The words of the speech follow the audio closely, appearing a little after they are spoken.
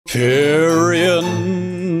Pyrion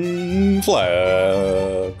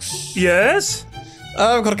Flax. Yes?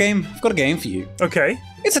 I've got a game. I've got a game for you. Okay.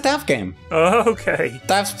 It's a Dav game. Okay.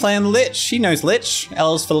 Dav's playing Lich. He knows Lich.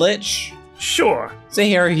 L's for Lich. Sure. It's a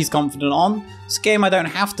hero he's confident on. It's a game I don't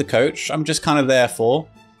have to coach. I'm just kind of there for.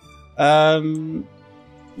 It's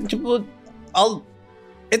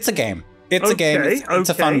a game. It's a game. It's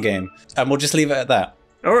a fun game. And we'll just leave it at that.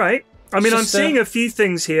 All right. I mean, I'm seeing a few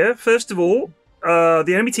things here. First of all, the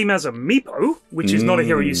enemy team has a Meepo, which is not a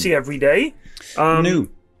hero you see every day. No.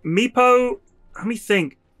 Meepo, let me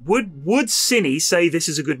think. Would Cinny say this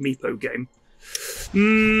is a good Meepo game?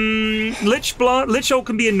 Lich Ult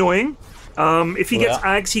can be annoying. If he gets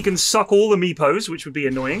Ags, he can suck all the Meepos, which would be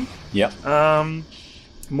annoying. Yep.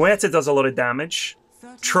 Muerta does a lot of damage.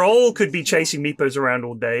 Troll could be chasing Meepos around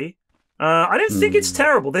all day. I don't think it's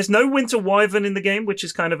terrible. There's no Winter Wyvern in the game, which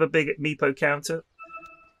is kind of a big Meepo counter.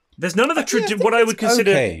 There's none of the what I would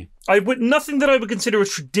consider nothing that I would consider a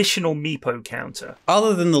traditional Meepo counter.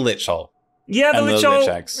 Other than the Lich Ult. Yeah, the Lich Ult.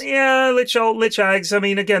 Ags. Yeah, Lich Ult, Lich Ags. I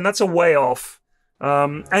mean, again, that's a way off.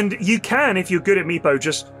 And you can, if you're good at Meepo,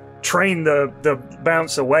 just train the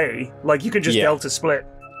bounce away. Like, you can just Delta split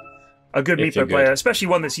a good Meepo player, especially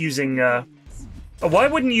one that's using... why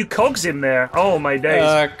wouldn't you cogs him there? Oh, my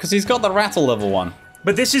days. Because he's got the rattle level 1.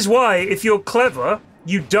 But this is why, if you're clever,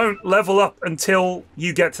 you don't level up until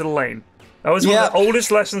you get to the lane. That was one of the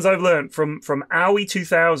oldest lessons I've learned from Owie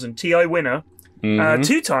 2000, TI winner.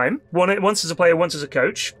 2-time, once as a player, once as a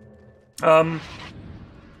coach.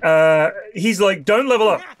 He's like, don't level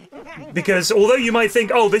up. Because although you might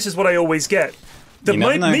think, oh, this is what I always get, the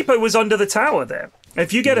Meepo was under the tower there.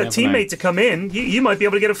 If you get a teammate to come in, you might be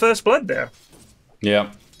able to get a first blood there.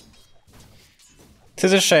 Yeah.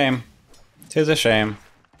 'Tis a shame. 'Tis a shame.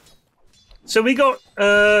 So we got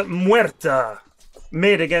Muerta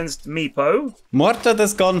mid against Meepo. Muerta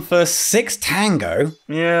has gone for 6 tango.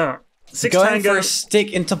 Yeah. 6 going tango. For a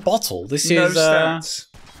stick into bottle. This no is stats.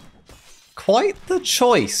 Quite the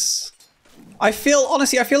choice.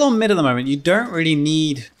 Honestly, I feel on mid at the moment, you don't really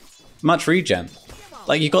need much regen.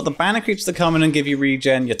 Like, you've got the banner creeps that come in and give you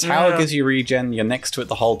regen, your tower gives you regen, you're next to it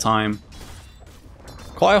the whole time.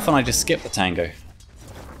 Quite often I just skip the tango.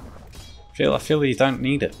 I feel you don't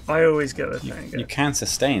need it. I always get a tango. You can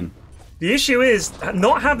sustain. The issue is,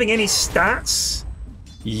 not having any stats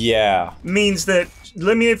means that,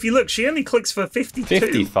 I mean, if you look, she only clicks for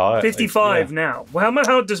 52. 55 now. Well,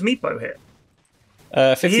 how does Meepo hit?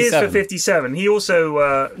 57. He is for 57. He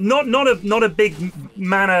also not a big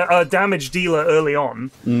mana damage dealer early on.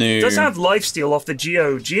 No. Does have lifesteal off the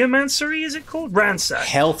Geomancery, is it called? Ransack.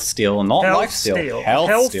 Health steal, not lifesteal.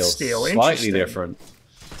 Health steal. Slightly different.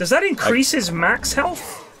 Does that increase his max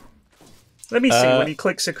health? Let me see when he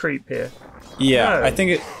clicks a creep here. Yeah, no. I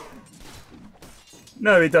think it.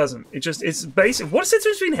 No, it doesn't. It's basic. What's the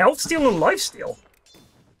difference between health steal and lifesteal?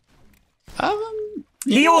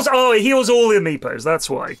 Heals. Oh, it heals all the Meepos. That's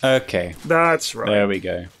why. Okay. That's right. There we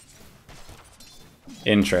go.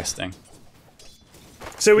 Interesting.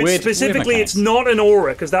 So it's specifically, it's not an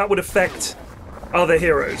aura because that would affect other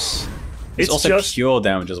heroes. It's also just pure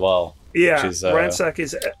damage as well. Yeah. Which is, Ransack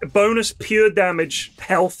is bonus pure damage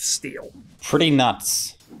health steal. Pretty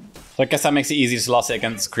nuts. So I guess that makes it easy to last hit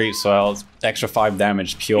against creeps. So it's extra 5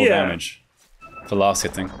 damage, pure damage, for last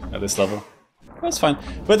hitting at this level. That's fine.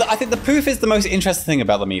 But I think the poof is the most interesting thing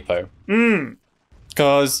about the Meepo.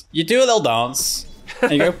 Because you do a little dance,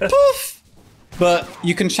 and you go poof! But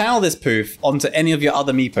you can channel this poof onto any of your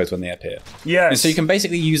other Meepos when they appear. Yes. And so you can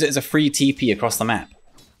basically use it as a free TP across the map.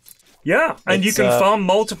 Yeah, and you can farm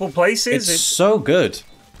multiple places. It's so good.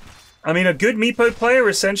 I mean, a good Meepo player,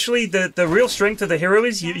 essentially, the real strength of the hero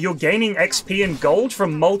is you're gaining XP and gold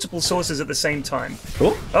from multiple sources at the same time.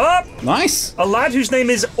 Cool. Oh! Nice. A lad whose name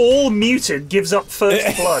is All Muted gives up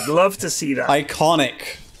first blood. Love to see that.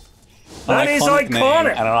 Iconic. That is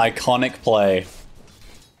iconic. And an iconic play.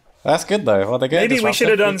 That's good, though. Well, maybe we should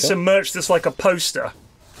have done some merch that's like a poster.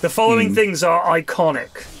 The following things are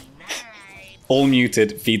iconic. All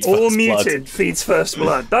Muted feeds first blood. All Muted feeds first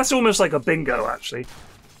blood. That's almost like a bingo, actually.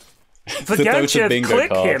 For Gantchev,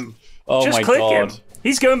 click him. Oh just my click god. him.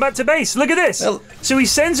 He's going back to base. Look at this. So he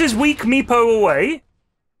sends his weak Meepo away.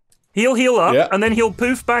 He'll heal up, and then he'll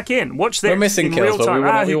poof back in. Watch this. We're missing kills,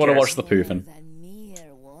 but we want to watch the poofing.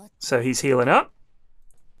 So he's healing up.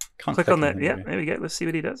 Can't click on that. Yeah, there we go. Let's see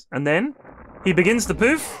what he does. And then he begins the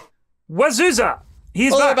poof. Wazuza!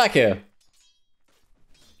 He's back here.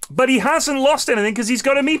 But he hasn't lost anything because he's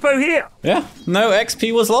got a Meepo here. Yeah, no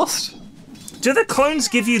XP was lost. Do the clones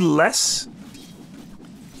give you less?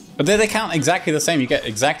 But they count exactly the same. You get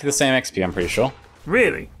exactly the same XP, I'm pretty sure.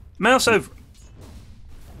 Really? Mouse over.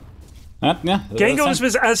 Yeah. Gain golden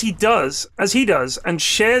spheres as he does, and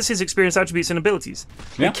shares his experience, attributes, and abilities.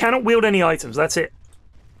 They cannot wield any items. That's it.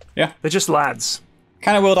 Yeah. They're just lads.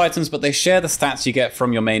 Cannot wield items, but they share the stats you get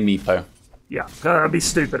from your main Meepo. Yeah, that'd be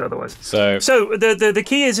stupid otherwise. So the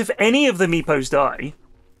key is if any of the Meepos die,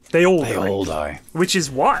 they all die. Which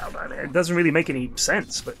is wild. I mean, it doesn't really make any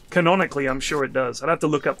sense, but canonically, I'm sure it does. I'd have to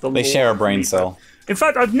look up the lore. They share a brain cell. In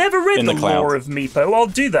fact, I've never read the lore of Meepo. I'll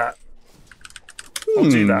do that. I'll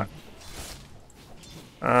do that.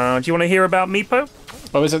 Do you want to hear about Meepo?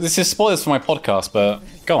 Oh, this is spoilers for my podcast, but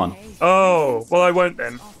go on. Oh, well, I won't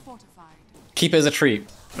then. Keep it as a treat.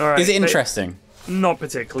 All right. Is it interesting? Not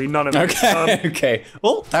particularly. None of it. Okay, okay.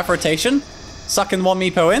 Oh, that rotation. Sucking one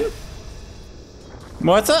Meepo in.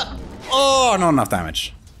 Muerta. Oh, not enough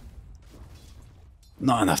damage.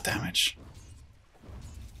 Not enough damage.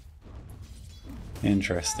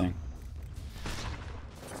 Interesting.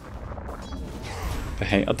 But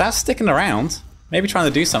hey, that's sticking around. Maybe trying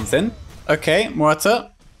to do something. Okay,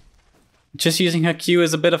 Muerta. Just using her Q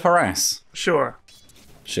as a bit of harass. Sure.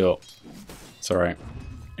 Sure. It's alright.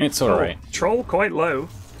 It's alright. Troll quite low.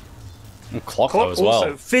 And clock low as well.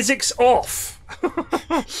 Also, physics off.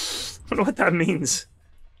 I don't know what that means.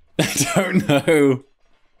 I don't know.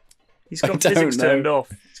 He's got physics turned off.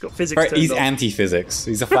 He's got physics turned off. He's anti-physics.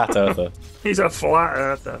 He's a flat earther. He's a flat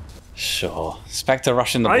earther. Sure. Spectre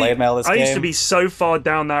rushing the blade mail this game. I used to be so far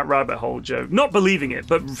down that rabbit hole, Joe. Not believing it,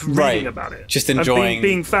 but reading about it. Just enjoying and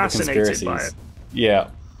being fascinated by it. Yeah.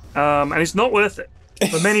 And it's not worth it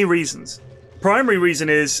for many reasons. Primary reason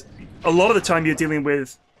is a lot of the time you're dealing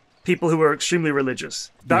with people who are extremely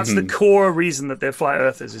religious. That's the core reason that they're flat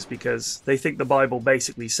earthers, is because they think the Bible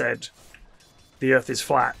basically said the earth is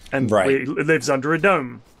flat and it lives under a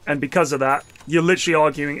dome. And because of that, you're literally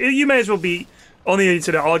arguing. You may as well be on the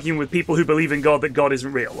internet arguing with people who believe in God that God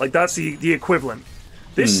isn't real. Like, that's the equivalent.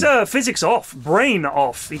 This physics off, brain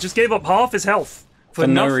off. He just gave up half his health for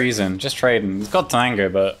no reason. Just trading. He's got Tango,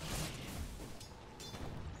 but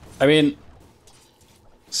I mean.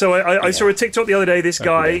 So I saw a TikTok the other day. This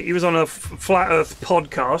guy, he was on a Flat Earth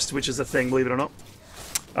podcast, which is a thing, believe it or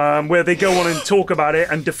not, where they go on and talk about it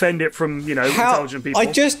and defend it from, intelligent people. I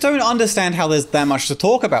just don't understand how there's that much to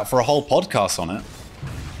talk about for a whole podcast on it.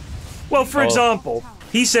 Well, for example,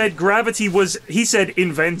 he said gravity was,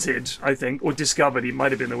 invented, I think, or discovered, it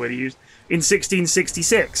might have been the word he used, in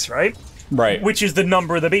 1666, right? Right. Which is the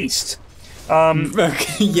number of the beast.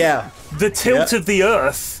 Yeah. The tilt of the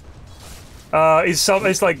Earth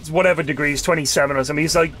it's like whatever degrees, 27 or something.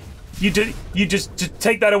 He's like, you just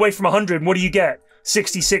take that away from 100, and what do you get?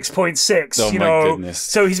 66.6. Oh my goodness.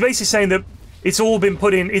 So he's basically saying that it's all been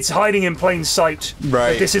put in, it's hiding in plain sight.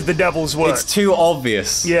 Right. This is the devil's work. It's too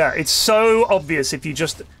obvious. Yeah, it's so obvious if you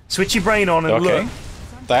just switch your brain on and look.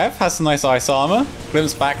 Dev has some nice ice armor.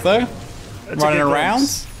 Glimpse back though. That's running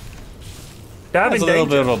around. Dab has in a little danger.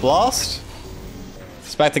 bit of a blast.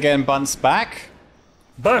 Spectre getting bunched back.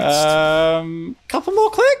 Couple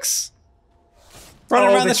more clicks.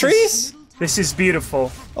 Running around the trees. This is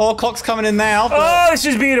beautiful. Oh, clock's coming in now. Oh, this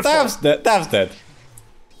is beautiful. Dav's dead.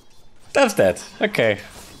 Dav's dead. Okay.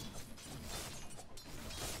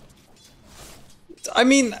 I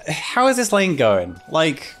mean, how is this lane going?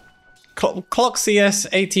 Like, clock CS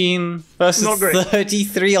 18 versus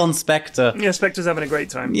 33 on Spectre. Yeah, Spectre's having a great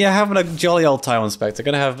time. Yeah, having a jolly old time on Spectre.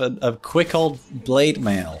 Gonna have a quick old blade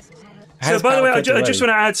mail. So, by the way, I just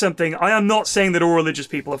want to add something. I am not saying that all religious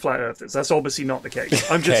people are flat earthers. That's obviously not the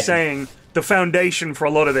case. I'm just saying the foundation for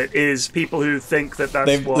a lot of it is people who think that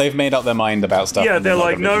they've made up their mind about stuff. Yeah, they're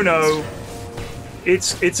like, no.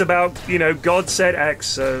 It's about, God said X,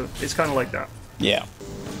 so it's kind of like that. Yeah.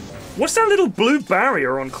 What's that little blue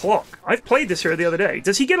barrier on Clock? I've played this here the other day.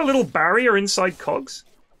 Does he get a little barrier inside Cogs?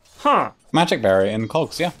 Huh. Magic barrier in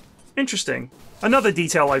Cogs, yeah. Interesting. Another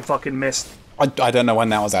detail I fucking missed. I don't know when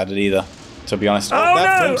that was added either, to be honest. Oh,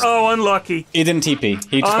 no! Oh, unlucky. He didn't TP.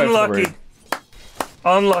 He just unlucky.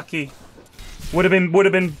 Unlucky. Would have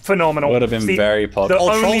been phenomenal. Would have been very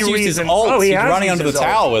popular. Troll's used his ult. He's running under the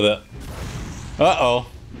tower with it. Uh-oh.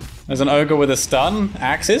 There's an ogre with a stun.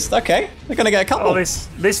 Axes. Okay. They're going to get a couple. Oh,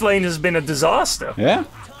 this lane has been a disaster. Yeah.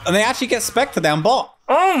 And they actually get Spectre down bot.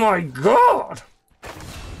 Oh, my God.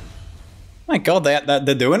 My God,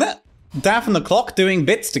 they're doing it. Dav and the Clock doing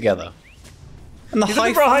bits together. And the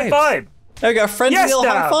high five. There we go, a friendly little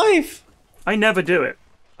high five. I never do it.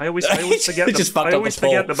 I always forget. I always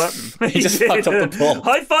forget the button. He just fucked up the ball.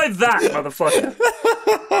 High five that, motherfucker.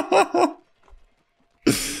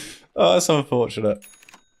 Oh, that's unfortunate.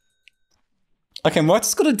 Okay,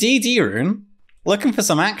 Moita's got a DD rune. Looking for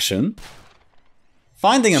some action.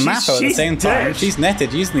 Finding a Mappo at the same time. She's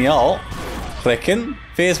netted using the ult. Clicking.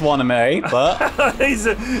 Fierce 1 MA, but... He's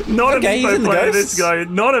not okay, a Meepo player, this guy.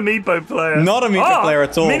 Not a Meepo player. Not a Meepo player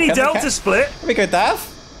at all. Mini Delta split. Here we go, Dav.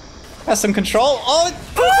 Has some control. Oh,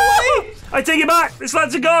 away. I take it back. This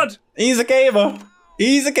lad's a god. He's a gamer.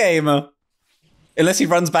 He's a gamer. Unless he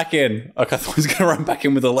runs back in. Okay, I thought he was going to run back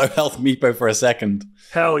in with a low health Meepo for a second.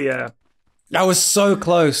 Hell yeah. That was so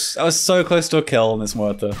close. I was so close to a kill on this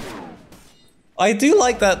Muerta. I do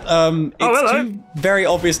like that it's two very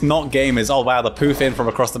obvious not gamers. Oh wow, the poof in from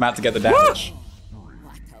across the map to get the damage.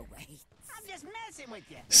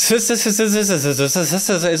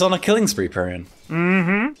 Is on a killing spree, Pyrion.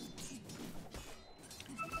 Mm-hmm.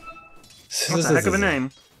 That's a heck of a name.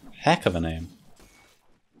 Heck of a name.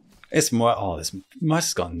 It's more. Oh, this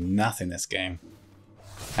Muerta's got nothing this game.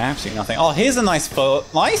 Absolutely nothing. Oh, here's a nice flow.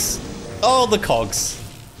 Nice. Oh, the cogs.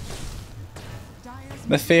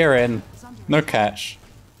 The fear in. No catch.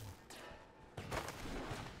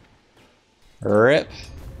 Rip.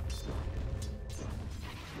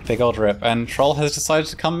 Big old rip. And Troll has decided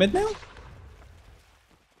to come mid now?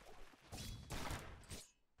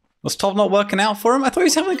 Was top not working out for him? I thought he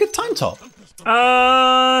was having a good time, top.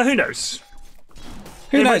 Who knows?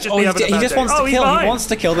 Who knows? Oh, he just wants to kill. He wants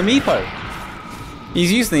to kill the Meepo.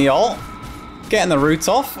 He's using the ult. Getting the roots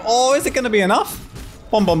off. Oh, is it going to be enough?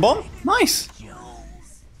 Bomb, bomb, bomb. Nice.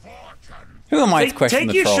 Who am I to question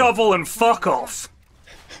the troll? Take your shovel and fuck off.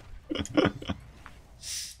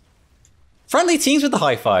 Friendly teams with the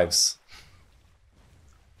high fives.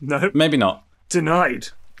 No. Maybe not. Denied.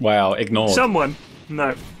 Wow, ignored. Someone.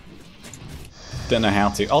 No. Don't know how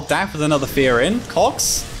to. Oh, Daff with another fear in.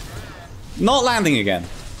 Cox. Not landing again.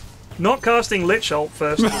 Not casting Lich Ult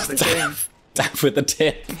first of the game. Daff with the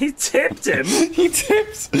tip. He tipped him. He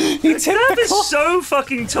tipped. Daff is so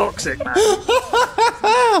fucking toxic, man.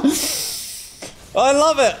 I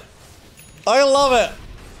love it. I love it.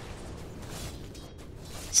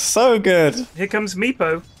 So good. Here comes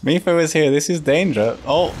Meepo. Meepo is here. This is danger.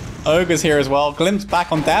 Oh, Ogre's here as well. Glimpse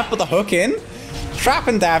back on Dav with the hook in.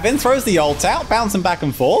 Trapping Dav in. Throws the ult out. Bouncing back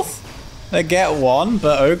and forth. They get one,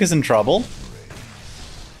 but Ogre's in trouble.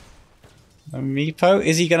 And Meepo,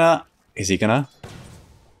 is he gonna...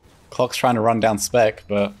 Clock's trying to run down Spec,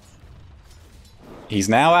 but... He's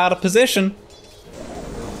now out of position.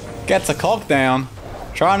 Gets a cog down.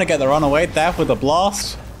 Trying to get the runaway. Dav with a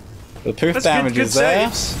blast. The poof damage is there.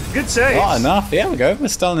 Good saves. Not enough. Yeah, we go. We're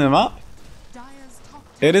stunning him up.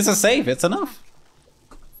 It is a save. It's enough.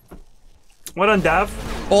 Well done, Dav.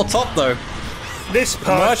 Or top, though. This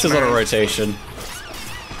part. Merch is on a rotation.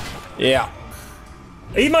 Yeah.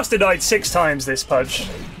 He must have died 6 times, this Pudge.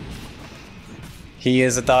 He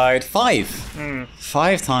has died 5.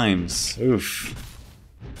 5 times. Oof.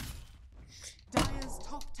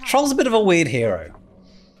 Troll's a bit of a weird hero.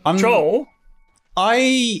 Troll?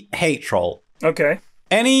 I hate Troll. Okay.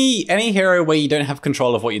 Any hero where you don't have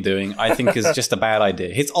control of what you're doing, I think is just a bad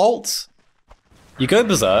idea. His ult, you go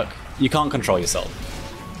berserk, you can't control yourself.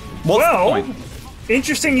 What's the point?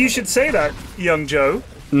 Interesting you should say that, young Joe.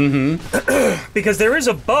 Mm-hmm. Because there is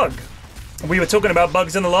a bug. We were talking about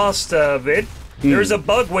bugs in the last vid. There is a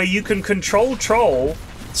bug where you can control Troll.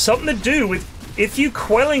 Something to do with if you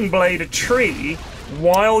Quelling Blade a tree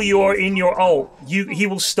while you're in your ult, he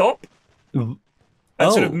will stop. And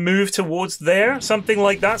sort of move towards there, something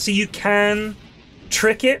like that, so you can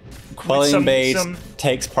trick it. Quelling Blade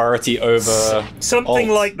takes priority over something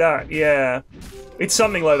like that. Yeah, it's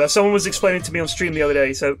something like that. Someone was explaining to me on stream the other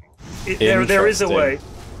day, so there is a way.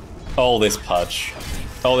 Oh, this Pudge!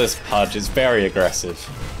 Oh, this Pudge is very aggressive.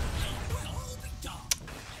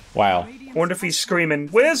 Wow. Wonder if he's screaming,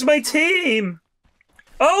 "Where's my team?"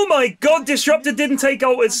 Oh my God! Disruptor didn't take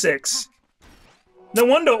ult at 6. No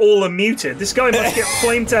wonder all are muted. This guy must get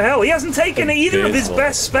flamed to hell. He hasn't taken either of his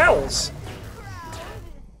best spells.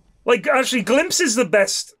 Like, actually, Glimpse is the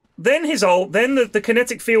best. Then his ult. Then the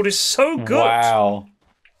kinetic field is so good. Wow.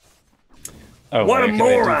 Oh, what a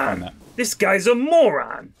moron. This guy's a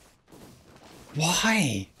moron.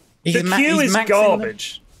 Why? The Q is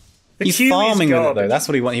garbage. He's farming with it, though. That's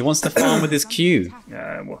what he wants. He wants to farm with his Q.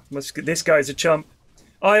 Well, this guy's a chump.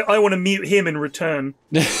 I want to mute him in return.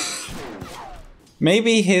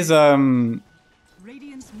 Maybe his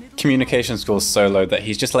communication score's so low that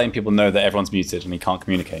he's just letting people know that everyone's muted and he can't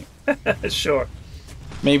communicate. Sure.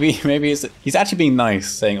 Maybe he's actually being nice,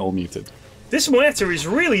 saying all muted. This Muerta is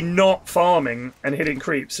really not farming and hitting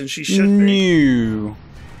creeps, and she should be.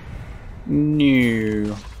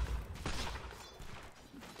 No.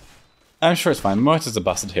 I'm sure it's fine. Muerta's a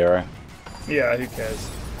busted hero. Yeah, who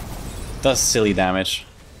cares? Does silly damage.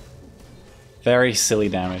 Very silly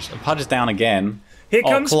damage. And Pudge is down again. Here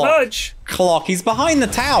comes Clock. Pudge. Clock, he's behind the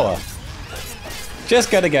tower. Just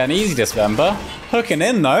gonna get an easy dismember. Hooking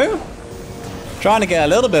in though. Trying to get a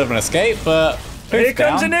little bit of an escape, but here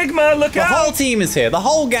comes Enigma, look out! The whole team is here. The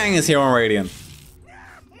whole gang is here on Radiant.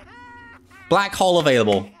 Black hole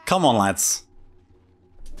available. Come on, lads.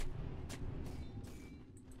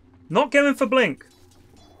 Not going for Blink.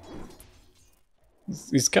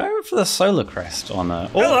 He's going for the Solar Crest on Oh,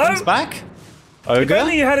 hello? he's back. Ogre. If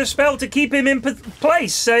only you had a spell to keep him in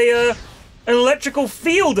place, say an electrical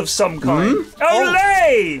field of some kind.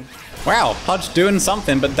 Olay! Wow, Pudge doing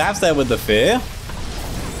something, but Dav's there with the fear.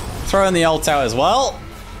 Throwing the ult out as well.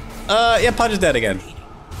 Yeah, Pudge is dead again.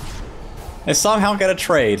 They somehow get a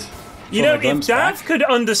trade. You know, if Dav could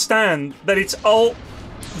understand that it's ult,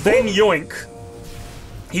 then yoink,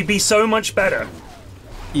 he'd be so much better.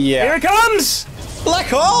 Yeah. Here it comes! Black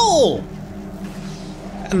hole!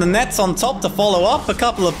 And the net's on top to follow up. A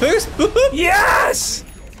couple of boosts. Yes!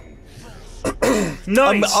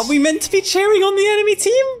 Nice. Are we meant to be cheering on the enemy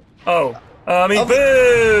team? Oh.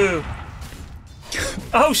 Boo!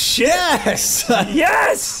 Oh, shit! Yes!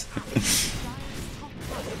 Yes!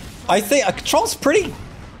 I think Troll's pretty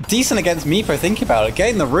decent against Meepo, think about it.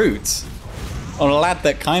 Getting the roots on a lad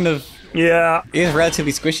that kind of is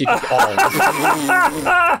relatively squishy.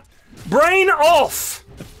 Brain off!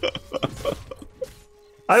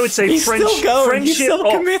 I would say He's still going. friendship He's still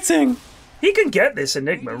off. committing. He can get this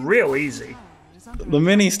Enigma real easy. The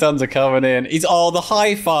mini stuns are coming in. He's the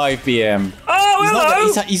high five BM. Oh,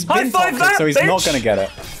 hello! He's been toxic, so he's not going to get it.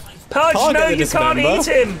 Pudge, no, you can't eat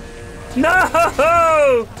him!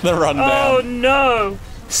 No! The rundown. Oh, no!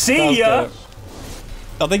 See ya!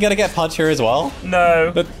 Are they going to get Pudge here as well?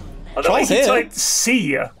 No. But Troll's here. Typed,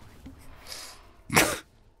 see ya.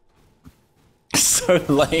 So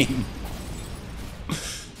lame.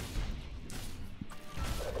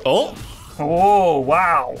 Oh. Oh,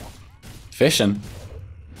 wow. Fishing.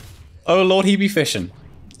 Oh, Lord, he be fishing.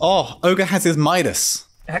 Oh, Ogre has his Midas.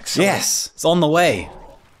 Excellent. Yes, it's on the way.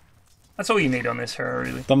 That's all you need on this hero,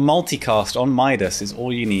 really. The multicast on Midas is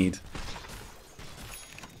all you need.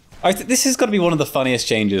 This is got to be one of the funniest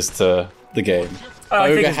changes to the game.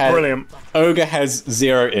 I think it's brilliant. Ogre has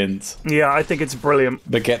 0 int. Yeah, I think it's brilliant.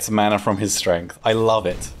 But gets mana from his strength. I love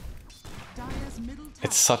it.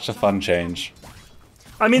 It's such a fun change.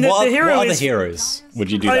 I mean, the hero what other heroes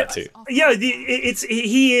would you do that to? Yeah,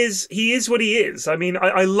 he is what he is. I mean,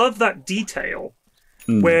 I love that detail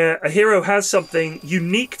where a hero has something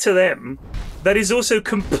unique to them that is also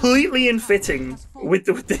completely in fitting with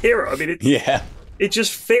the hero. I mean, it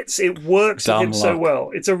just fits. It works with him so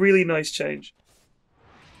well. It's a really nice change.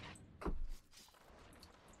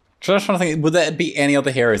 So I was trying to think, would there be any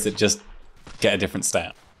other heroes that just get a different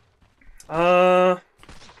stat? That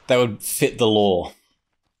would fit the lore.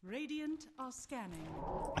 Radiant are scanning.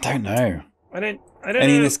 I don't know. I don't Any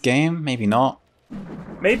know. in this game? Maybe not.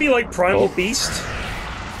 Maybe like Primal Beast.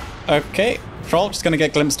 Okay, Troll just gonna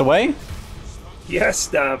get glimpsed away. Yes,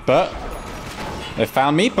 Dab. But they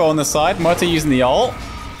found Meepo on the side. Mota using the ult.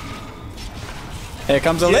 Here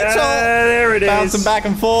comes a little. There it is. Bouncing back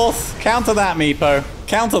and forth. Counter that, Meepo.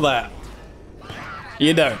 Counter that.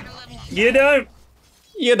 You don't. You don't.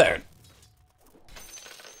 You don't.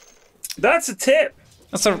 That's a tip.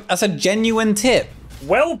 That's a genuine tip.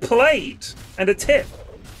 Well played. And a tip.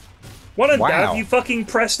 What a Dab, you fucking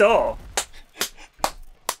pressed R.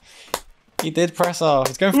 He did press R.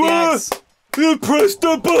 He's going for the axe. You pressed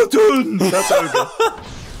the button! That's Ogre.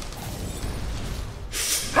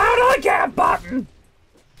 How'd I get a button?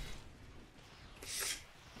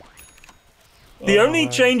 The only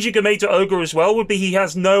change you can make to Ogre as well would be he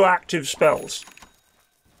has no active spells.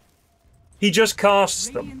 He just casts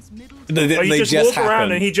them. They just walk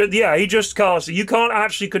around and he just casts. You can't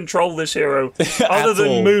actually control this hero other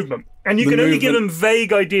than movement. And you can only give him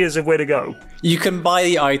vague ideas of where to go. You can buy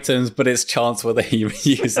the items, but it's chance whether he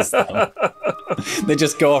uses them. They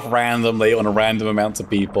just go off randomly on a random amount of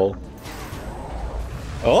people.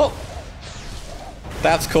 Oh!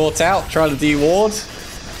 That's caught out, trying to de-ward.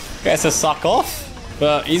 Gets a suck off,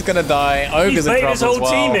 but he's gonna die. Ogre's in trouble as well. He's made his whole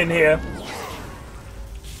team in here.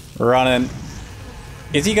 Running.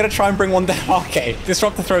 Is he gonna try and bring one down? Okay,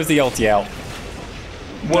 Disruptor throws the ulti out.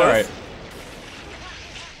 Alright.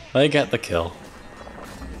 They get the kill.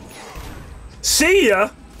 See ya!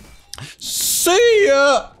 See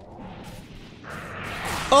ya!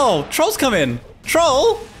 Oh, Troll's come in.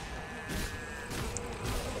 Troll?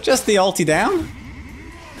 Just the ulti down?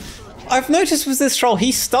 I've noticed with this Troll,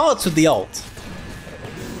 he starts with the ult.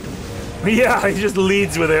 Yeah, he just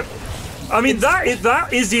leads with it. I mean,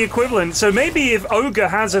 that is the equivalent. So maybe if Ogre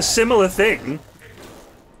has a similar thing,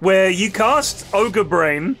 where you cast Ogre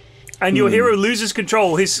Brain, and your hero loses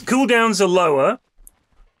control, his cooldowns are lower,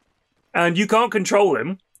 and you can't control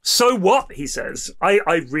him. So what? He says.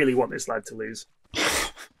 I really want this lad to lose.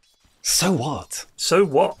 So what? So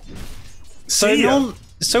what?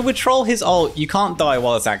 So with Troll, his ult, you can't die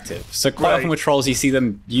while it's active. So quite often with Trolls, you see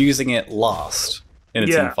them using it last in a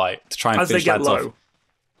team fight to try and finish lads off.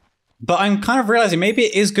 But I'm kind of realizing maybe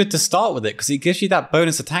it is good to start with it because it gives you that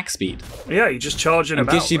bonus attack speed. Yeah, you just charge it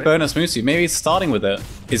about. It gives you bonus move speed. Maybe starting with it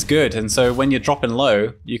is good, and so when you're dropping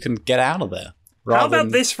low, you can get out of there. How about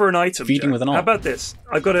this for an item? Feeding with an ult. How about this?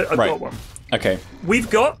 I've got one. Okay. We've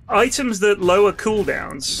got items that lower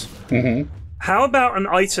cooldowns. Mm-hmm. How about an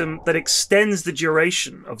item that extends the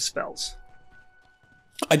duration of spells?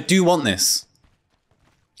 I do want this.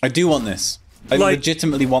 I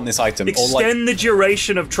legitimately want this item. Extend the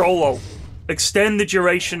duration of Troll ult. Extend the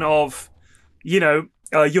duration of,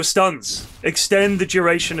 your stuns. Extend the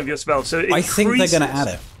duration of your spells. So I think they're going to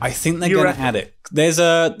add it. There's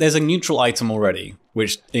a neutral item already,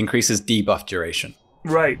 which increases debuff duration.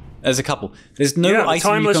 Right. There's a couple. There's no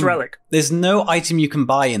item timeless relic. There's no item you can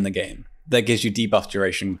buy in the game that gives you debuff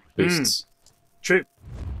duration boosts. True.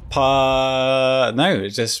 No,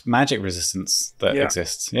 it's just magic resistance that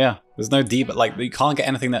exists. Yeah, there's no debuff. Like you can't get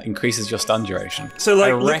anything that increases your stun duration. So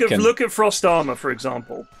look at Frost Armor, for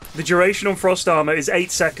example. The duration on Frost Armor is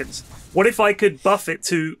 8 seconds. What if I could buff it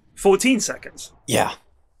to 14 seconds? Yeah.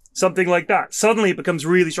 Something like that. Suddenly it becomes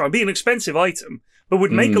really strong. It'd be an expensive item, but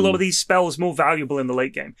would make a lot of these spells more valuable in the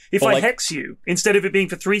late game. If I hex you, instead of it being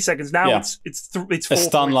for 3 seconds, now it's 4. A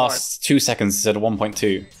stun lasts 2 seconds instead of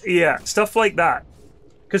 1.2. Yeah, stuff like that.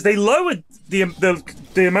 Because they lowered the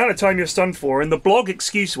amount of time you're stunned for, and the blog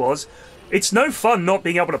excuse was, it's no fun not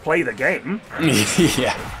being able to play the game.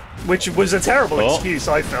 Yeah. Which was a terrible excuse,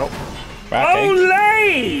 I felt. Okay.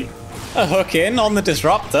 Olay! A hook in on the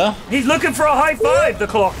disruptor. He's looking for a high five, the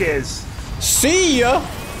clock is. See ya!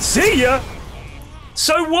 See ya!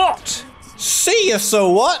 So what? See ya, so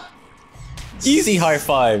what? Easy high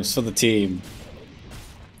fives for the team.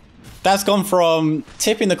 That's gone from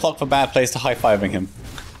tipping the clock for bad plays to high fiving him.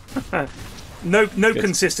 No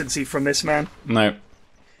consistency from this man. No.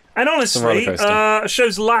 And honestly,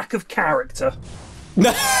 shows lack of character.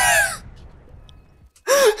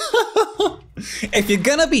 If you're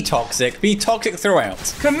gonna be toxic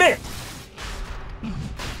throughout.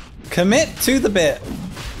 Commit to the bit.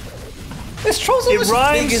 This troll's almost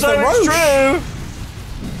as big as the Roche. True.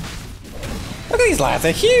 Look at these lads,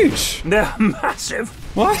 they're huge. They're massive.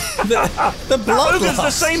 What? The blood Ogre's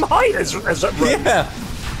the same height as that Roche. Yeah.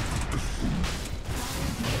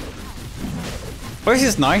 Well, this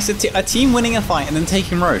is nice. A team winning a fight and then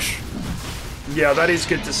taking Roche. Yeah, that is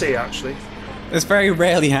good to see, actually. This very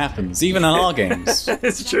rarely happens, even in our games.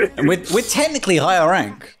 It's true. And we're technically higher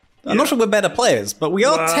rank. I'm not sure we're better players, but we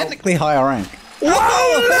are technically higher rank.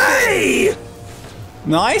 Olay!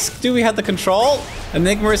 Nice. Do we have the control?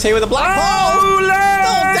 Enigma is here with a black hole. Olay!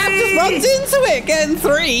 Oh, Dap just runs into it, getting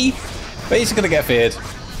 3. But he's gonna get feared.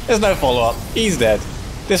 There's no follow-up. He's dead.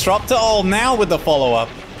 Disruptor. Oh, now with the follow-up.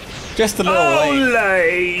 Just a little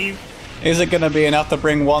late. Is it gonna be enough to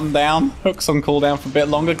bring 1 down? Hooks on cooldown for a bit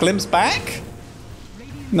longer. Glimpse back.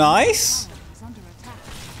 Nice.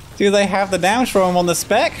 Do they have the damage from him on the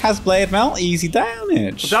spec? Has Blade Melt? Easy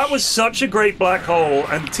damage. That was such a great black hole,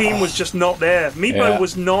 and the team was just not there. Meepo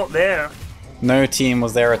was not there. No team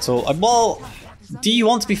was there at all. Well, do you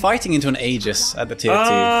want to be fighting into an Aegis at the tier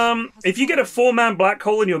 2? If you get a 4-man black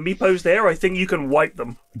hole and your Meepo's there, I think you can wipe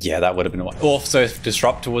them. Yeah, that would have been... Also, if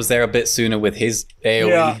Disruptor was there a bit sooner with his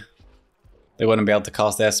AoE, they wouldn't be able to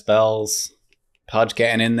cast their spells. Pudge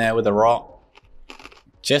getting in there with a rock.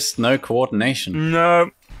 Just no coordination.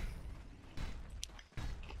 No.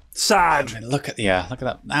 Sad. I mean, look at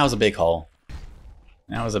that. That was a big hole.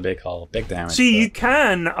 Big damage. See, you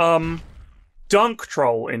can dunk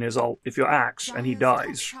Troll in his ult if you're Axe and he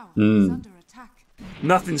dies.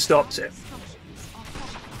 Nothing stops it.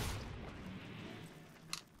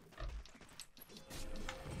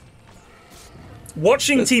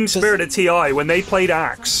 Watching Team Spirit at TI when they played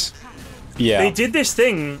Axe, they did this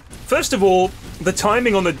thing. First of all, the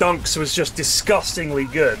timing on the dunks was just disgustingly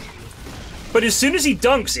good. But as soon as he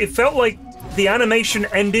dunks, it felt like the animation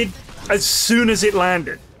ended as soon as it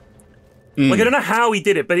landed. Like, I don't know how he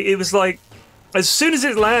did it, but it was like, as soon as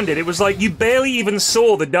it landed, it was like you barely even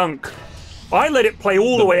saw the dunk. I let it play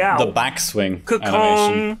all the way out. The backswing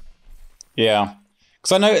animation. Yeah.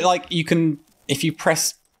 Because I know, like, you can, if you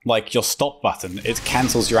press, like, your stop button, it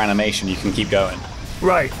cancels your animation. You can keep going.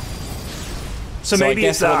 Right. So maybe I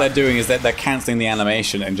guess what they're doing is that they're cancelling the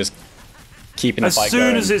animation and just keeping the fight going. As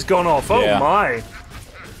soon as it's gone off. Oh my.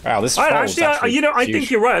 Wow, this troll is actually you know, I huge.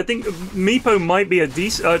 think you're right. I think Meepo might be a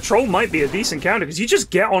decent troll might be a decent counter because you just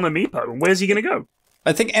get on a Meepo and where's he gonna go?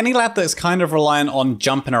 I think any lad that's kind of reliant on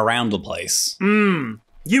jumping around the place. You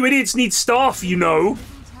idiots need staff, you know.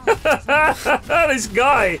 This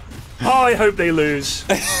guy. Oh, I hope they lose.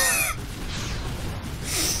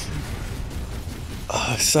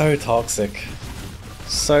 Oh, so toxic.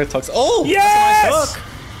 So toxic. Oh, yes! that's a nice hook.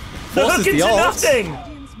 The Forces hook the into ult. nothing.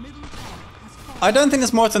 I don't think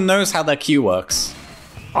this Mortar knows how their Q works.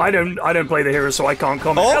 I don't play the hero, so I can't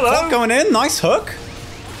comment. Oh, Hello. clock going in. Nice hook.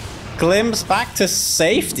 Glimpse back to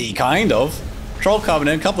safety, kind of. Troll coming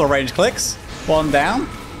in. Couple of range clicks. One down.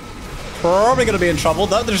 Probably going to be in trouble.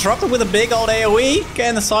 The Disruptor with a big old AoE.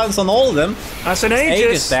 Getting the silence on all of them. That's an Aegis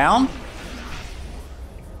Aegis. down.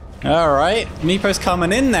 Alright. Meepo's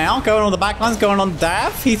coming in now. Going on the backlines. Going on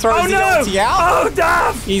Dav. He throws the ulti out. Oh,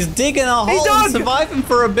 Dav! He's digging a hole and surviving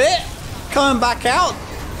for a bit. Coming back out.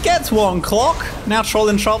 Gets one clock. Now Troll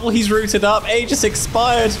in trouble. He's rooted up. Aegis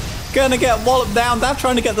expired. Gonna get walloped down. Dav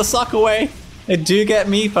trying to get the suck away. They do get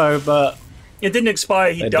Meepo, but It didn't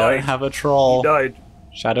expire. He they died. don't have a Troll. He died.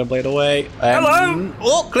 Shadow Blade away. Hello!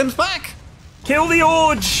 Oh, Glimpse back. Kill the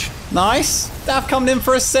Orge! Nice. Dav coming in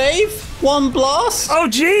for a save. One blast. Oh,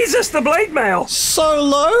 Jesus, the Blade Mail! So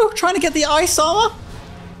low. Trying to get the ice armor.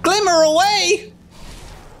 Glimmer away.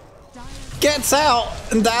 Gets out.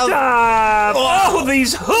 And Dav. Oh,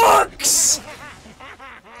 these hooks!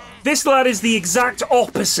 This lad is the exact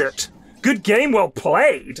opposite. Good game, well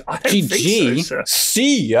played. I don't think GG. so, sir.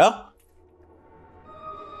 See ya.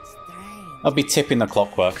 I'll be tipping the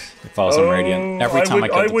clockwork if I was on Radiant. Every time I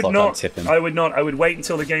get the clock, I'd tip him. I would not. I would wait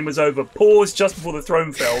until the game was over. Pause just before the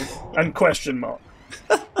throne fell, and question mark.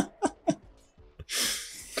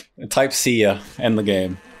 Type see ya. End the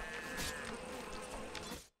game.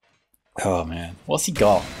 Oh man. What's he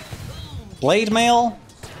got? Blade Mail?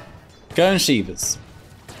 Going Shivas.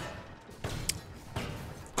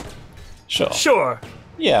 Sure. Sure.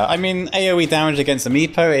 Yeah, I mean, AoE damage against the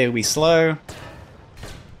Meepo, AoE slow.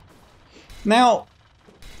 Now,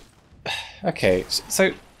 okay,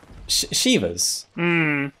 so Shivas.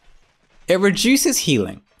 It reduces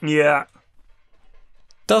healing. Yeah.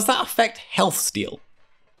 Does that affect health steal?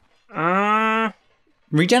 Uh,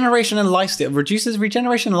 Regeneration and lifesteal reduces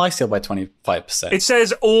regeneration and lifesteal by 25%. it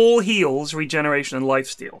says all heals, regeneration, and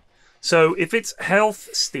lifesteal. So if it's health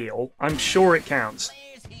steal, I'm sure it counts.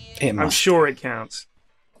 It must. I'm sure it counts.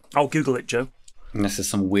 I'll Google it, Joe. And this is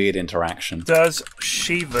some weird interaction. Does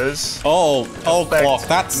Shiva's Oh, affect clock.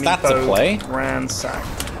 That's a Meepo play. Ransack?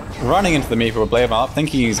 Running into the Meepo with Blade Mail up,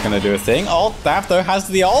 thinking he's going to do a thing. Oh, Dav though has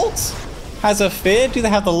the ult. Has a fear. Do they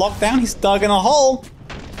have the lockdown? He's dug in a hole.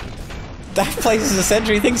 Dav places a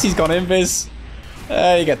sentry, thinks he's gone invis.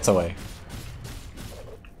 He gets away.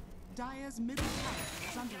 Dire's middle tower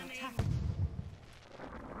is under attack.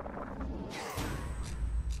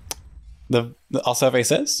 Our survey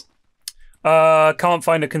says? Can't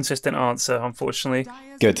find a consistent answer, unfortunately.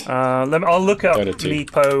 Dire's Good. I'll look up Dota 2.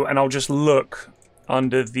 Meepo and I'll just look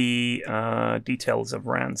under the details of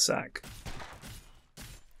Ransack.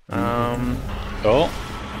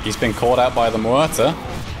 Oh, he's been caught out by the Muerta.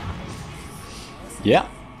 Yeah.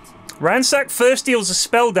 Ransack first deals a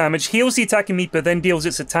spell damage, heals the attacking Meepo, then deals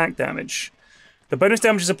its attack damage. The bonus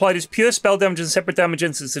damage is applied as pure spell damage and separate damage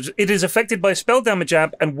instances. It is affected by spell damage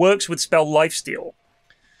app and works with spell lifesteal.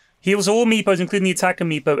 Heals all Meepos, including the attacker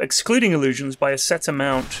Meepo, excluding illusions, by a set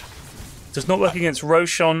amount. Does not work against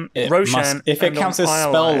Roshan. If it counts as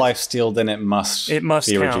spell lifesteal, then it must It must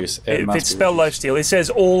be count. reduced. If it's spell lifesteal, it says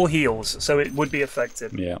all heals, so it would be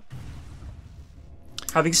affected. Yeah.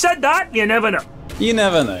 Having said that, you never know. You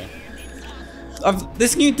never know.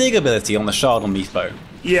 This new dig ability on the shard on Meepo.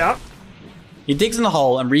 Yeah. He digs in the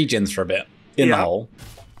hole and regens for a bit in the hole.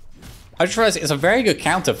 I just realized it's a very good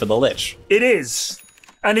counter for the Lich. It is.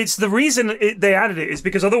 And it's the reason they added it is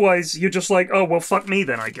because otherwise you're just like, oh, well, fuck me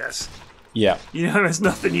then, I guess. Yeah. You know, there's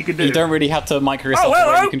nothing you can do. You don't really have to micro yourself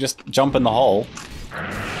away. You can just jump in the hole.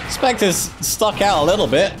 Spectre's stuck out a little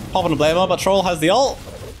bit. Popping a blade on, but Troll has the ult.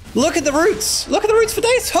 Look at the roots. Look at the roots for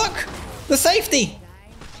days. Hook. The safety.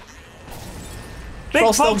 Big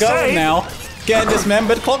Troll's still pump going save. now. Getting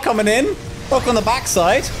dismembered. Clock coming in. Hook on the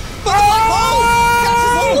backside. But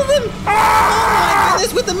catches all of them. Oh my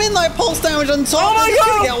goodness, with the midnight pulse damage on top. Oh my They're just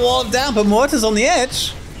God. gonna get walled down, but Mortar's on the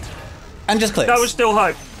edge. And just clicks. That was still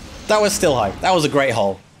hype. That was still hype. That was a great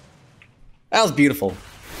hole. That was beautiful.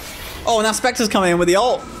 Oh, now Spectre's coming in with the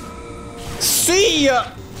ult. See ya!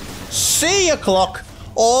 See ya, Clock.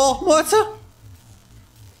 Or Mortar?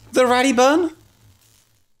 The Ratty Burn?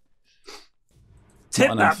 Tip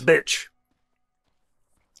Not that enough. bitch.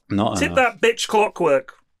 Not Tip enough. that bitch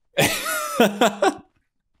Clockwork.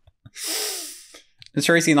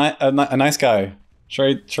 Sure, he's a nice guy.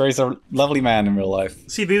 Sure, he's a lovely man in real life.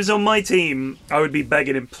 See, if he was on my team, I would be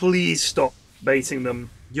begging him, please stop baiting them.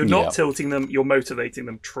 You're not tilting them, you're motivating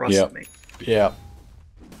them, trust me. Yeah.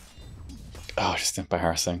 Oh, just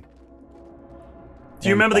embarrassing. Do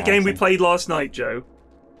you remember the game we played last night, Joe?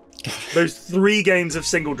 Those 3 games of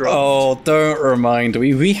single draft. Oh, don't remind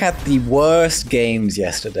me. We had the worst games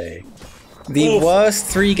yesterday. The worst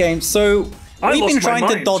 3 games. So we've been trying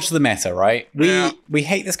to dodge the meta, right? We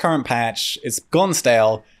hate this current patch. It's gone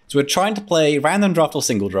stale. So we're trying to play random draft or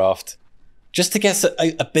single draft just to get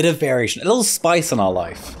a bit of variation, a little spice in our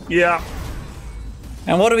life. Yeah.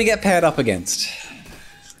 And what do we get paired up against?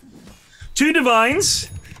 2 Divines,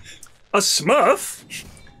 a Smurf,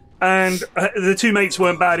 and the 2 mates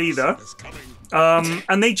weren't bad either.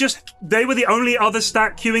 And they were the only other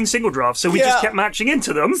stack queuing single draft, so we just kept matching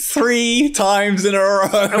into them. 3 times in a row.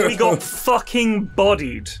 And we got fucking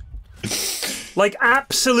bodied. Like,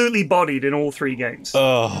 absolutely bodied in all 3 games.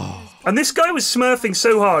 Oh. And this guy was smurfing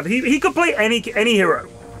so hard. He could play any hero.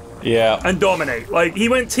 Yeah. And dominate. Like, he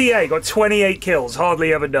went TA, got 28 kills,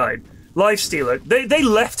 hardly ever died. Lifestealer. They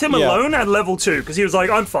left him alone at level 2, because he was like,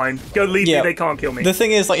 I'm fine. Go leave me, they can't kill me. The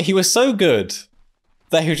thing is, like, he was so good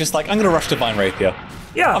that he was just like, I'm going to rush Divine Rapier.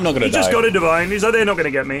 Yeah, I'm not going to die. He just got a Divine. He's like, they're not going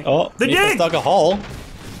to get me. Oh, the dig! dug a hole.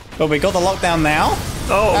 But we got the lockdown now.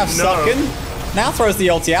 Oh, Dav sucking. Now throws the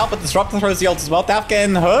ulti out, but Disruptor throws the ult as well. Dav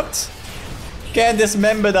getting hooked. Getting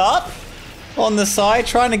dismembered up. On the side,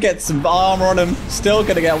 trying to get some armor on him. Still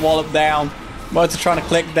going to get walloped down. Motor trying to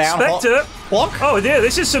click down. Spectre. Block. Oh dear,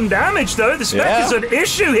 this is some damage though. The Spectre's an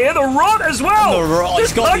issue here. The Rot as well. The Rot.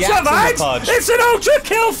 He's got the axe in the pudge. It's an ultra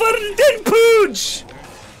kill for Dinpooge.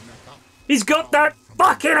 He's got that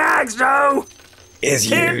fucking axe, Joe. It's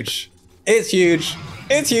huge. It's huge.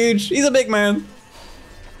 It's huge. He's a big man.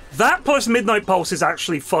 That plus Midnight Pulse is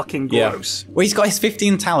actually fucking gross. Well, he's got his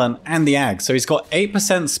 15 talent and the Ags, so he's got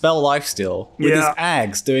 8% spell lifesteal with his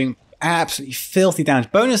Ags doing absolutely filthy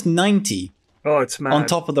damage. Bonus 90. Oh, it's mad. On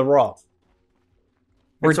top of the Rot.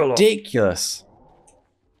 Ridiculous.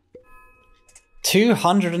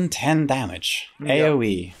 210 damage.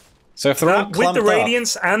 AoE. So if they're all with the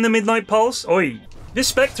Radiance and the Midnight Pulse, oi. This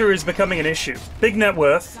Spectre is becoming an issue. Big net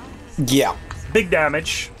worth. Yeah. Big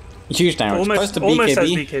damage. Huge damage. Almost has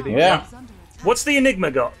BKB. Yeah. What's the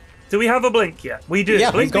Enigma got? Do we have a Blink yet? We do.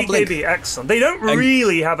 Yeah, Blink got BKB, Blink. excellent. They don't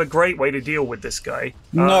really have a great way to deal with this guy.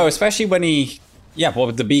 No, especially when he... Yeah, well,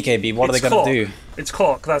 with the BKB, what are they going to do? It's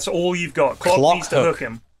Clock, that's all you've got. Clock needs to hook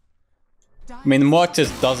him. I mean, the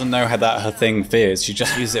Mortis doesn't know how that her thing fears. She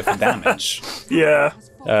just uses it for damage. Yeah.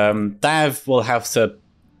 Dav will have to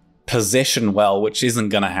position well, which isn't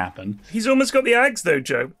going to happen. He's almost got the Ags, though,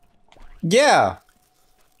 Joe. Yeah.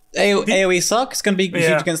 AoE suck. It's going to be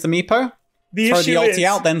huge against the Meepo. Throw the ulti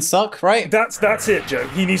out, then suck, right? That's it, Joe.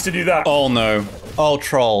 He needs to do that. Oh, no. Oh,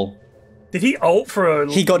 troll. Did he ult for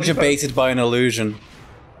a... He got debated by an illusion.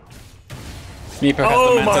 Meepo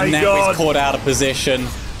has the momentum. Now he's caught out of position.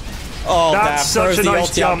 Oh, that's Dav throws such a the nice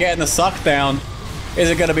ulti jump. out, getting the suck down. Is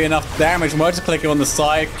it going to be enough damage? Motor clicking on the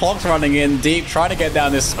side. Clock's running in deep, trying to get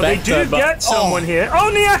down this Spectre. They do get someone here. Oh,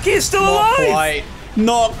 Niaki is still alive!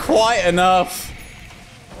 Not quite enough.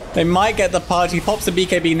 They might get the pudge. He pops the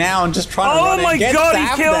BKB now and just trying to run in. Oh my god,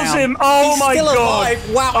 he kills him! Oh my god! He's still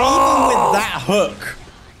alive. Wow, even with that hook.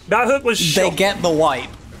 That hook was shot. They get the wipe.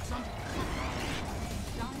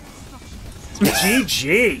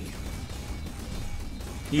 GG.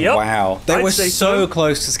 Yep. Wow. They were so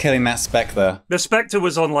close to killing that Spec there. The Spectre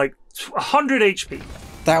was on like 100 HP.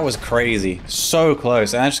 That was crazy. So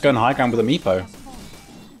close. And they're just going high ground with a Meepo.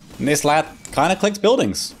 And this lad kind of clicks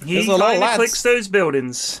buildings. He kind of clicks those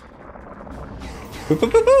buildings. Boof,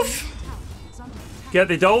 boof, boof, boof. Get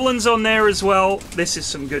the Dolans on there as well. This is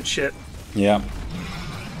some good shit. Yeah.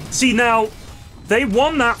 See, now, they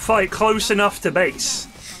won that fight close enough to base.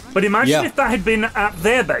 But imagine if that had been at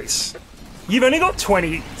their base. You've only got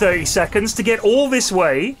 20, 30 seconds to get all this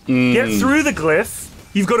way, get through the glyph.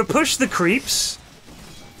 You've got to push the creeps.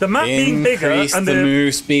 The map being bigger and the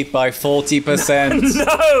move speed by 40%.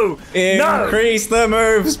 No! Increase the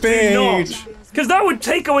move speed! Because that would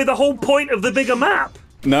take away the whole point of the bigger map.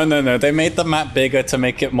 No. They made the map bigger to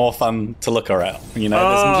make it more fun to look around. You know,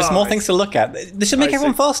 there's just more things to look at. They should make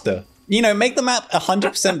everyone faster. You know, make the map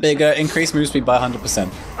 100% bigger, increase move speed by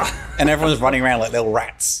 100%. And everyone's running around like little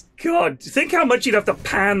rats. God, think how much you'd have to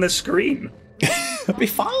pan the screen. It'd be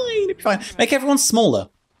fine. It'd be fine. Make everyone smaller.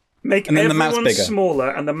 Make everyone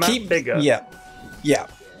smaller and the map bigger. Yeah.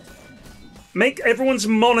 Make everyone's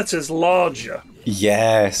monitors larger.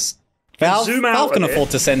 Yes. Valve, zoom out Valve can a bit. afford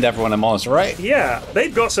to send everyone a monitor, right? Yeah,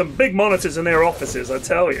 they've got some big monitors in their offices, I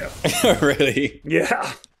tell you. Really?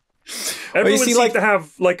 Yeah. Everyone see, seems like- to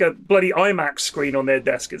have like a bloody IMAX screen on their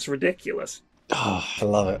desk. It's ridiculous. Oh, I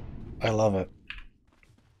love it. I love it.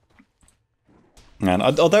 Man,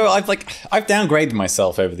 although I've downgraded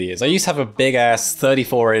myself over the years. I used to have a big ass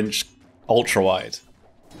 34-inch ultra wide.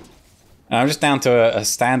 And I'm just down to a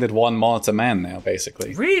standard one monitor man now,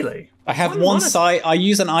 basically. Really? I have one monitor? side. I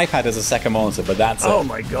use an iPad as a second monitor, but that's Oh it.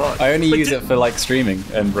 my god. I only But use it for like streaming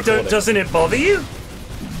and recording. Doesn't it bother you?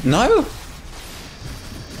 No.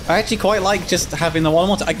 I actually quite like just having the one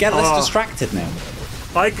monitor. I get less distracted now.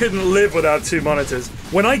 I couldn't live without two monitors.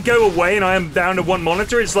 When I go away and I am down to one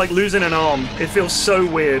monitor, it's like losing an arm. It feels so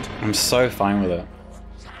weird. I'm so fine with it.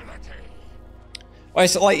 Well,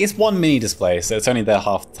 it's one mini display, so it's only there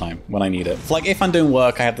half the time when I need it. Like, if I'm doing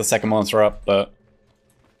work, I have the second monitor up, but...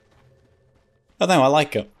 I don't know, I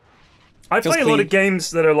like it. I Feels play a lot clean. of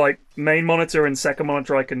games that are like main monitor and second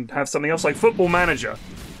monitor. I can have something else, like Football Manager.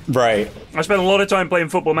 Right. I spend a lot of time playing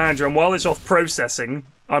Football Manager, and while it's off processing,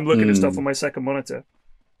 I'm looking at stuff on my second monitor.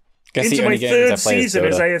 Guess Into the my only games third I play is season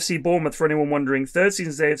as Dota. AFC Bournemouth, for anyone wondering. Third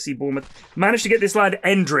season as AFC Bournemouth. Managed to get this lad,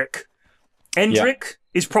 Endrick. Endrick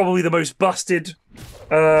is probably the most busted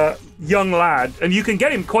young lad, and you can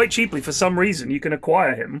get him quite cheaply for some reason. You can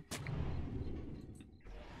acquire him.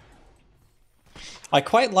 I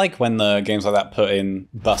quite like when the games like that put in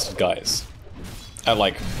busted guys.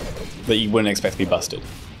 Like, that you wouldn't expect to be busted.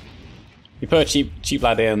 You put a cheap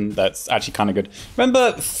lad in that's actually kind of good.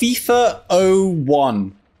 Remember FIFA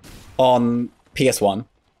 01 on PS1?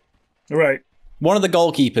 Right. One of the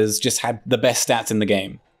goalkeepers just had the best stats in the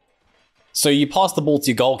game. So you pass the ball to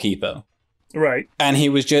your goalkeeper, Right. and he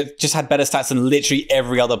was just had better stats than literally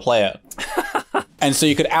every other player. And so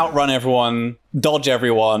you could outrun everyone, dodge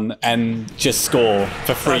everyone, and just score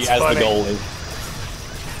for free That's as funny. the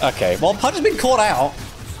goalie. Okay, well, Pudge has been caught out.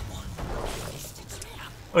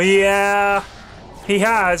 Oh, yeah, he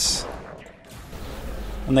has.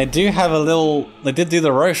 And they do have a little... They did do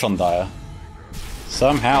the Roche on Dyer.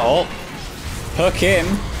 Somehow. Oh. Hook in.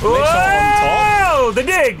 Mitchell on top. Whoa! The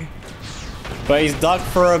dig! But he's dug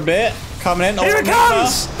for a bit. Coming in. Here it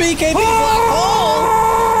comes! BKB black hole!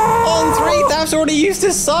 On 3. Daph's already used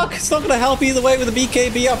his suck. It's not going to help either way with the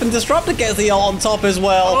BKB up. And Disruptor gets the ult on top as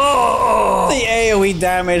well. Oh! The AoE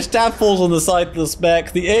damage. Daph falls on the side of the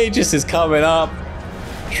spec. The Aegis is coming up.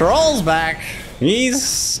 Troll's back.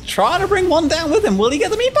 He's trying to bring one down with him. Will he get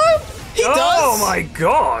the Meepo? He does! Oh my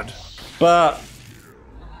god! But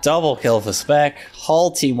double kill for Spec.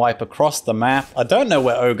 Whole team wipe across the map. I don't know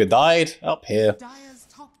where Ogre died. Up here. Dire's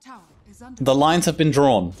top tower is under The lines have been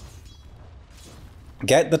drawn.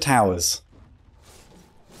 Get the towers.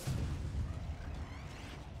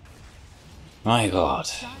 My god.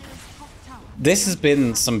 Dire's top tower. This has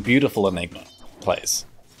been some beautiful Enigma plays.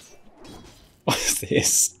 What is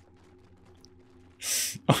this?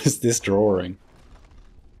 What is this drawing?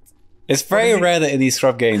 It's very rare that in these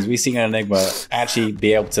scrub games we see an Enigma actually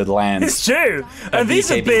be able to land It's true! a And these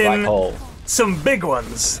have BKB black been hole. some big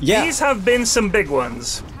ones. Yeah. These have been some big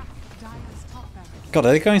ones. Dire's top barracks. God,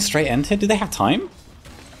 are they going straight into? Do they have time?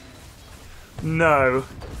 No.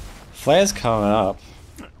 Flare's coming up.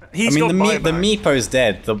 He's I mean, got the buyback. Meepo's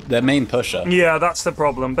dead, their main pusher. Yeah, that's the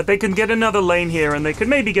problem. But they can get another lane here, and they could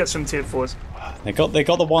maybe get some tier 4s. They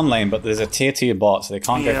got the one lane, but there's a tier 2 bot, so they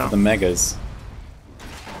can't go Yeah. for the megas.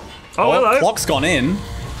 Oh, hello. Clock's gone in.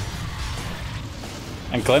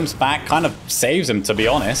 And Glimpse back kind of saves him, to be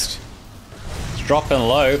honest. He's dropping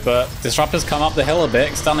low, but Disruptor's come up the hill a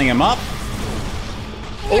bit, stunning him up.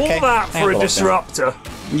 All Okay, that they for have a the lockdown. disruptor.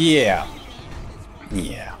 Yeah.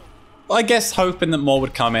 Yeah. I guess hoping that more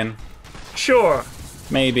would come in. Sure.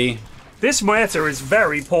 Maybe. This meta is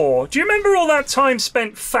very poor. Do you remember all that time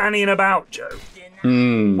spent fanning about, Joe?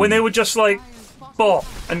 When they were just like bot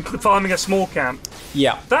and farming a small camp.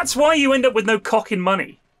 Yeah. That's why you end up with no cock in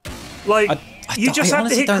money. Like, you just have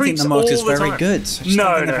to hit don't think creeps the all mode is the very time. good. I just No,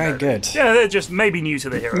 don't think no, they're very no. good. Yeah, they're just maybe new to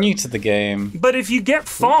the hero. New to the game. But if you get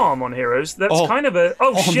farm on heroes, that's Oh. kind of a...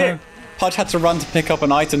 Oh, shit. No. Pudge had to run to pick up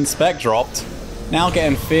an item Spec dropped. Now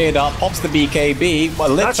getting feared up, pops the BKB. Well,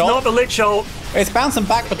 lit That's shot. not the lich ult. It's bouncing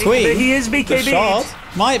back between. He is The BKB'd. shot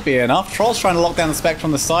might be enough. Troll's trying to lock down the Spec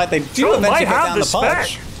from the side. They do Troll eventually might get have down the the Spec.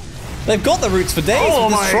 Pudge. They've got the roots for days Oh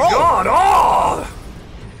with this my Troll. god. Oh!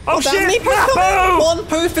 Oh, That shit. Meepo's coming. Meepo! One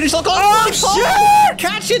poof finish. Look, Oh, shit!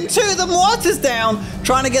 Catching two. The water's down.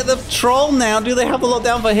 Trying to get the Troll now. Do they have the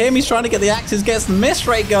lockdown for him? He's trying to get the axes. Gets the miss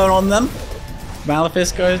rate going on them.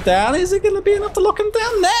 Malefice goes down. Is it going to be enough to lock him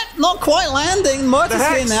down? Net, not quite landing. Mortis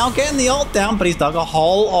here now, getting the ult down, but he's dug a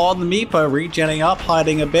hole on the Meepo, regenning up,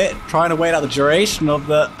 hiding a bit, trying to wait out the duration of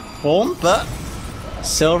the form, but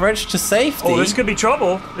Silverage to safety. Oh, this could be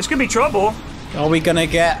trouble. This could be trouble. Are we gonna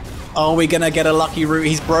get a lucky root?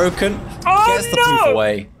 He's broken. Oh, Gets the proof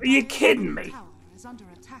away. Are you kidding me? Tower is under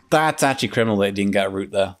attack. That's actually criminal that it didn't get a root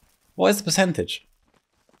there. What is the percentage?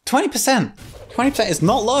 20%. 20% is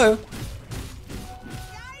not low.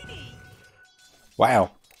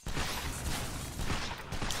 Wow.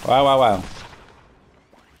 Wow, wow, wow.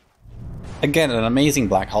 Again, an amazing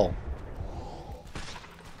black hole.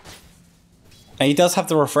 And he does have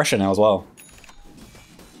the refresher now as well.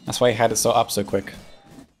 That's why he had it so up so quick.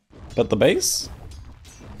 But the base?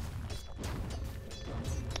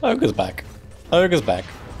 Ogre's back. Ogre's back.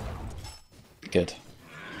 Good.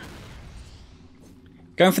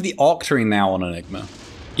 Going for the Octarine now on Enigma.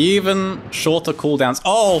 Even shorter cooldowns.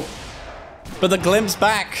 Oh! But the Glimpse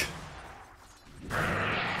back!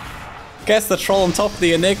 Gets the troll on top of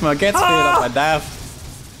the Enigma. Gets cleared up by Dav.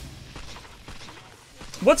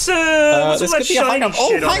 What's all that this could be a shiny hang-up. Oh,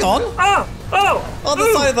 shit hang on! Other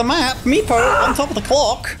ooh. side of the map, Meepo on top of the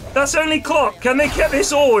clock. That's only clock. Can they get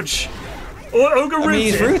this Orge? Or Ogre rooted? I mean,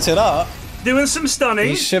 he's rooted up. Doing some stunning.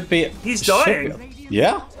 He should be. He's dying.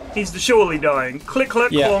 Yeah. He's surely dying. Click,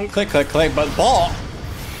 click, Yeah. clonk. Click, click, click. But bot.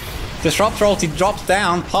 Disruptor ulti drops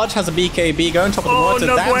down. Pudge has a BKB going top of the water.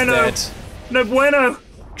 No Dad's bueno. dead. No bueno.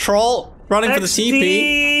 Troll running for the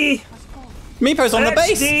TP. XD. Meepo's on the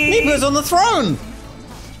base. XD. Meepo's on the throne.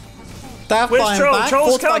 Dav Where's flying Troll? back. Troll's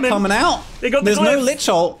Fortify coming. coming out. They got the There's no glyph. Lich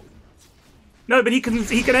ult. No, but he can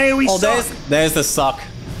AoE Oh, suck. there's the suck.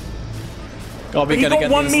 God, we're He gonna got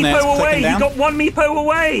get one these snares Meepo away. clicking He down. got one Meepo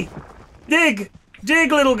away. Dig,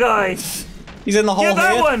 little guy. He's in the hole Get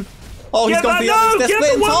that here. one. Oh, he's Get gone that. for the others. No, They're get the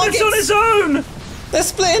splitting one that's on targets. his own. They're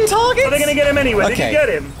splitting targets. Are they gonna get him anyway? They can get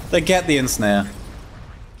him. They get the ensnare.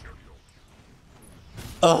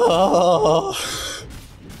 Oh.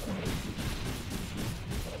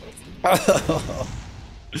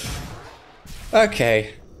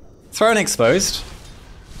 Okay. Throne exposed.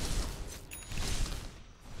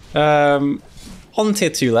 On tier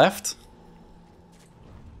 2 left.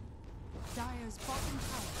 Dire's bottom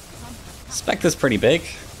tower is under attack. Spectre's pretty big.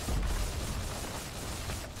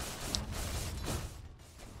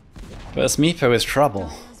 But Meepo is trouble.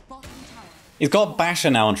 Dire's bottom tower. He's got Basher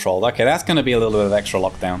now on Troll. Okay, that's going to be a little bit of extra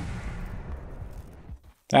lockdown.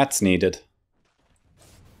 That's needed.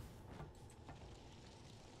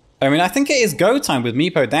 I mean, I think it is go time with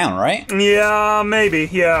Meepo down, right? Yeah, maybe.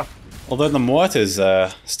 Yeah. Although the Mort is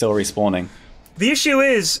still respawning. The issue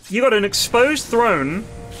is you got an exposed throne,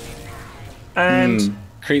 and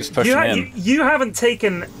Creeps pushing in. you haven't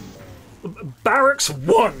taken Barracks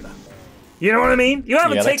 1. You know what I mean? You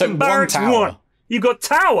haven't Yeah, they taken took Barracks one 1. tower. You got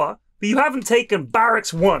Tower, but you haven't taken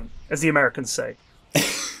Barracks 1, as the Americans say.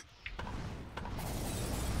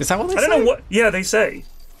 Is that what they I say? don't know what. Yeah, they say.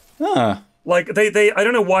 Ah. Like they I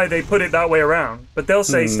don't know why they put it that way around, but they'll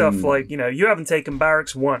say stuff like, you know, you haven't taken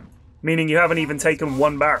Barracks 1, meaning you haven't even taken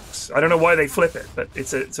one barracks. I don't know why they flip it, but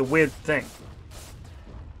it's a weird thing.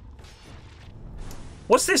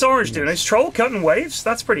 What's this orange doing? Is Troll cutting waves?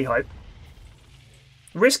 That's pretty hype.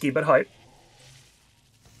 Risky, but hype.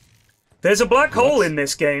 There's a black hole in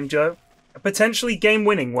this game, Joe. A potentially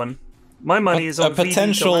game-winning one. My money is on a VD to land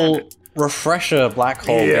potential it. refresher black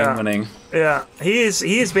hole game winning. Yeah, he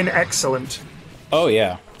has been excellent. Oh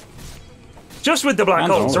yeah. Just with the black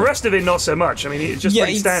And holes. The all. rest of it, not so much. I mean, it's just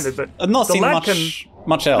pretty he's standard, but not the seen lad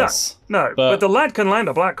much else. No, but the lad can land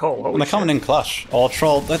a black hole. Holy They're coming in clutch. Oh,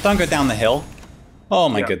 Troll, don't go down the hill. Oh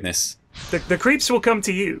my Yeah. goodness. The creeps will come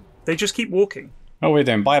to you. They just keep walking. What are we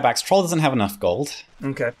doing? Buybacks. Troll doesn't have enough gold.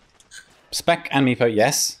 Okay. Spec and Meepo,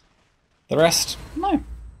 yes. The rest, no.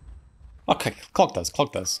 Okay, Clock does.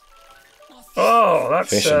 Oh, that's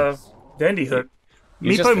Fishing. dandy hook.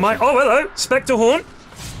 He's just Meepo might. fishing. Oh, hello, Spectre Horn.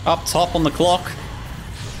 Up top on the clock.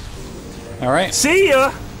 Alright. See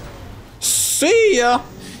ya. See ya!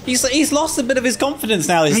 He's lost a bit of his confidence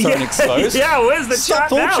now he's thrown exposed. Yeah, where's the Stop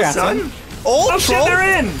chat now, chatting. son? Oh, Oh shit, Troll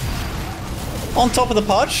they're in. on top of the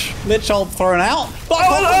Pudge. Lich ult thrown out. Black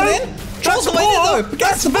Oh, Hole hello. coming in. Troll's That's got in poor. it though. That's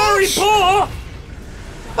Gets the very Pudge. poor.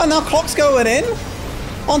 And now Clock's going in.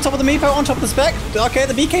 On top of the Meepo, on top of the Spec. Okay,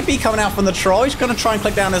 the BKB coming out from the Troll. He's going to try and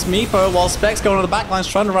click down this Meepo while Spec's going on the backlines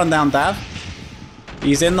trying to run down Dav.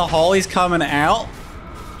 He's in the hole. He's coming out.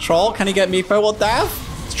 Troll, can he get Meepo or Dav?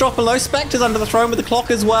 Let's drop below. Spectre's under the throne with the clock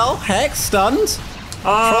as well. Hex stunned.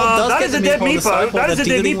 That get is the a dead Meepo on the side Meepo. while That is they're a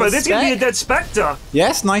dead dealing Meepo. with This could be a Spec. dead Spectre.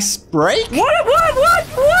 Yes, nice break.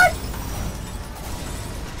 What?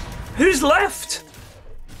 Who's left?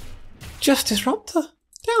 Just Disruptor.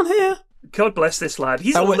 Down here. God bless this lad.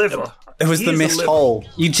 He's a liver. It was the missed hole.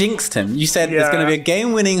 You jinxed him. You said there's going to be a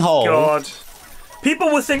game-winning hole. God. People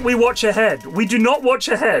will think we watch ahead. We do not watch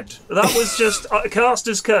ahead. That was just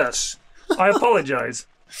caster's curse. I apologise.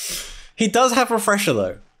 He does have Refresher,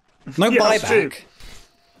 though. No that's true. buyback.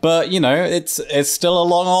 But, you know, it's still a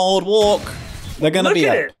long old walk. They're going to be Look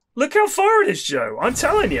at up. it. Look how far it is, Joe. I'm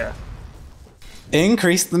telling you.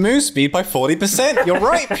 Increase the move speed by 40%. You're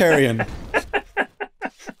right, Pyrion.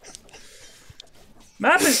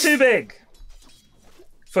 Map is too big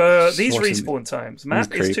for these respawn times.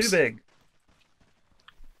 Map is too big.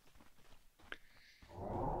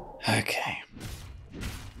 Okay.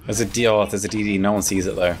 There's a DD. No one sees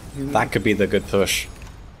it, though. That could be the good push.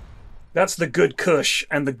 That's the good cush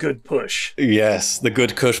and the good push. Yes, the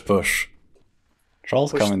good push.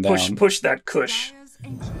 Troll's coming down. Push that cush.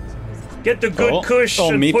 Get the good cush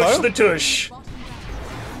and Meepo? push the tush.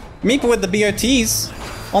 Meepo with the BOTs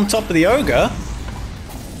on top of the ogre.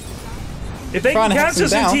 If they can cancel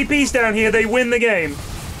some TPs down here, they win the game.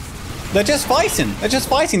 They're just fighting.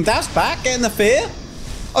 Dav's back, getting the fear.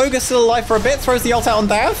 Ogre's still alive for a bit, throws the ult out on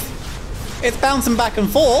Dav. It's bouncing back and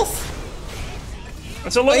forth.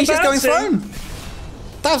 That's a lot of he's just going bouncing. thrown.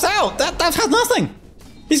 Dav's out. Dav has nothing.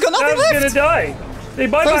 He's got nothing left. Dav's gonna die. They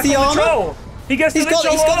buy back the on the troll. He gets the lich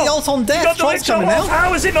He's got the ult on death. Troll's coming out.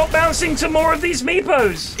 How is it not bouncing to more of these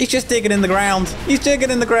Meepos? He's just digging in the ground.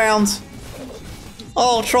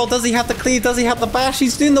 Oh, Troll, does he have the cleave? Does he have the bash?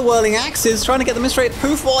 He's doing the whirling axes, trying to get the misrate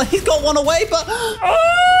poof wall. He's got one away, but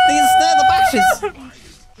the bashes.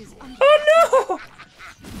 Oh no!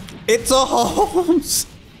 It's a hose.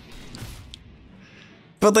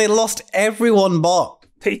 But they lost everyone but.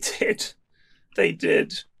 They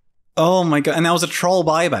did. Oh my god, and that was a Troll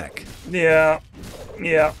buyback. Yeah.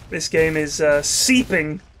 This game is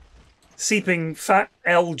seeping fat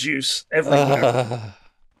L juice everywhere.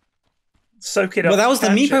 Soak it up. Well, that was the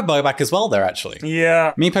Meepo buyback as well there, actually.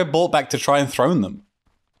 Yeah. Meepo bought back to try and throne them.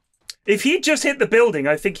 If he just hit the building,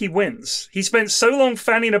 I think he wins. He spent so long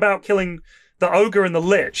fanning about killing the ogre and the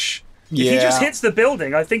lich. Yeah. If he just hits the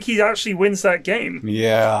building, I think he actually wins that game.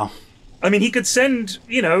 Yeah. I mean, he could send,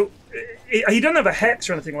 he doesn't have a hex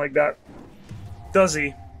or anything like that, does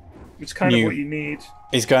he? Which is kind of what you need.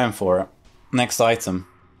 He's going for it. Next item.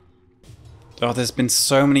 Oh, there's been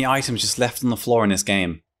so many items just left on the floor in this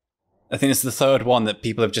game. I think it's the third one that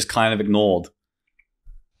people have just kind of ignored.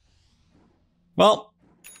 Well,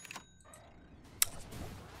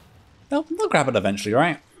 they'll grab it eventually,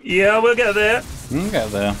 right? Yeah, we'll get there. We'll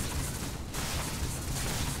get there.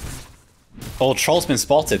 Oh, Troll's been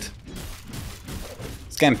spotted.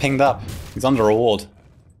 He's getting pinged up. He's under a ward.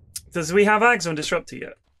 Does we have Ags on Disruptor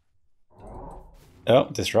yet? Oh,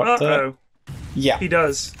 Disruptor. Uh-oh. Yeah. He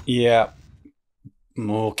does. Yeah.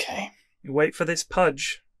 Okay. You wait for this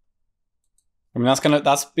pudge. I mean,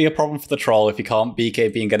 that's be a problem for the Troll if he can't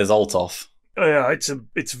BKB and get his ult off. Oh yeah,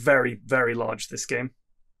 it's very, very large, this game.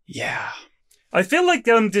 Yeah. I feel like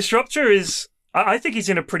Disruptor is... I think he's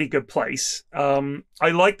in a pretty good place. I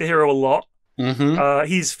like the hero a lot. Mm-hmm.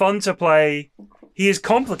 He's fun to play. He is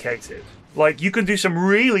complicated. Like, you can do some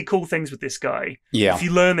really cool things with this guy. Yeah. If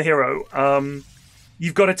you learn the hero.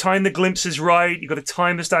 You've got to time the glimpses right. You've got to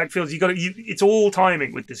time the stack fields. It's all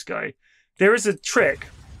timing with this guy. There is a trick.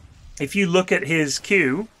 If you look at his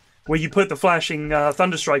Q, where you put the flashing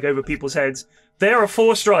Thunderstrike over people's heads, there are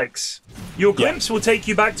 4 strikes. Your glimpse will take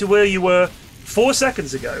you back to where you were 4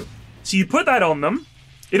 seconds ago. So you put that on them.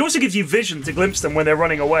 It also gives you vision to glimpse them when they're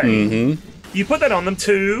running away. Mm-hmm. You put that on them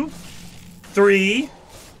 2, 3,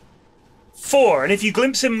 4. And if you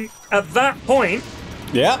glimpse him at that point,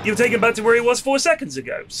 you'll take him back to where he was 4 seconds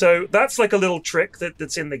ago. So that's like a little trick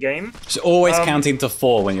that's in the game. It's always counting to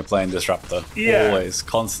 4 when you're playing Disruptor. Yeah. Always,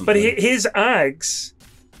 constantly. But his Ags,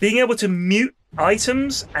 being able to mute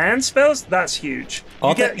items and spells, that's huge.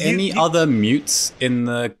 Are there any other mutes in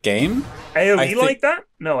the game? AoE like that?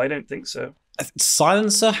 No, I don't think so.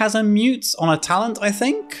 Silencer has a mute on a talent, I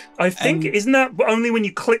think? Isn't that only when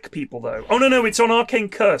you click people, though? Oh, no, it's on Arcane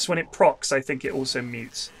Curse. When it procs, I think it also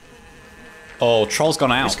mutes. Oh, Troll's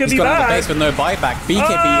gone out. He's gone out of the base with no buyback.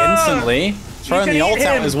 BKB instantly. Throwing the ult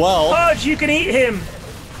out as well. Pudge, you can eat him.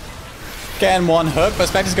 Getting one hook, but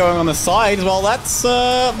Spectre's going on the side. Well, that's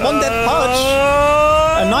one dead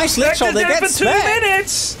Pudge. A nice lich shot. They get for 2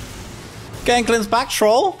 minutes. Getting glimpse back,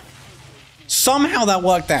 Troll. Somehow that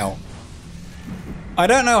worked out. I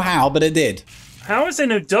don't know how, but it did. How is there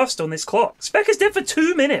no dust on this clock? Spec is dead for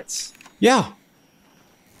 2 minutes. Yeah.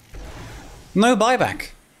 No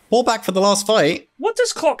buyback. All back for the last fight. What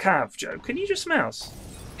does clock have, Joe? Can you just mouse?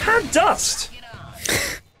 Had dust.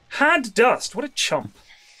 Had dust. What a chump.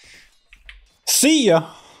 See ya.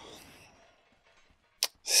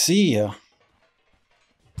 See ya.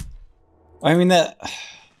 I mean, that.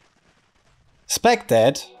 Spec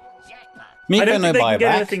dead. I don't no think they can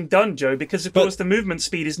get buyback. anything done, Joe, because of course the movement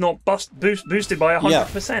speed is not boosted by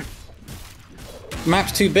 100%.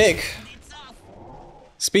 Map's too big.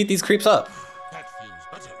 Speed these creeps up.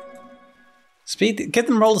 Get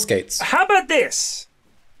them roller skates. How about this?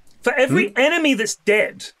 For every enemy that's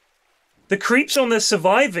dead, the creeps on the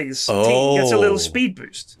survivors team gets a little speed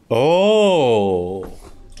boost. Oh,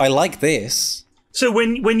 I like this. So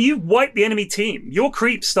when you wipe the enemy team, your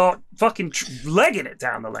creeps start fucking legging it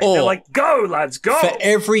down the lane. They're like, go, lads, go! For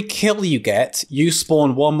every kill you get, you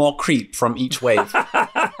spawn one more creep from each wave.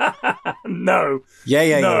 No.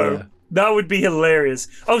 Yeah. That would be hilarious.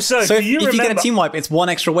 Oh, so do you remember... if you get a team wipe, it's one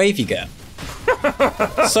extra wave you get.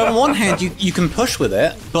 So on one hand, you can push with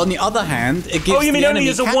it, but on the other hand, it gives you mean the only enemy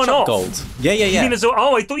as a catch-up one-off? gold. Yeah. You mean I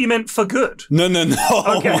thought you meant for good. No. Okay.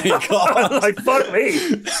 Oh my god. Like, fuck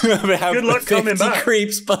me. We have Good luck coming 50 back.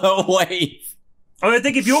 creeps per wave. I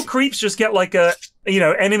think if your creeps just get like a,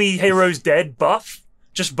 enemy heroes dead buff,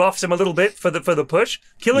 just buffs them a little bit for the push,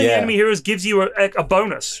 killing the enemy heroes gives you a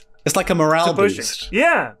bonus. It's like a morale boost.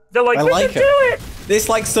 Yeah. They're like, I we like can do it. It's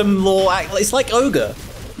like some lore. It's like Ogre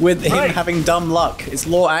with him having dumb luck. It's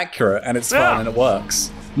lore accurate and it's fun and it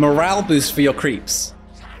works. Morale boost for your creeps.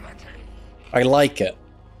 I like it.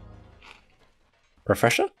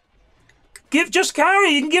 Refresher? Just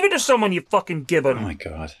carry. You can give it to someone, you fucking gibbon. Oh my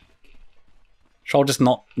god. Troll just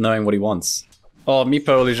not knowing what he wants. Oh,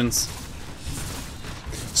 Meepo illusions.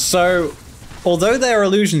 So, although they're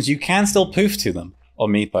illusions, you can still poof to them on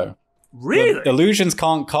Meepo. Really? The illusions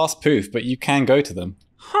can't cast poof, but you can go to them.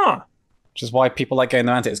 Huh. Which is why people like going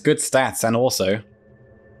around it. It's good stats and also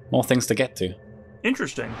more things to get to.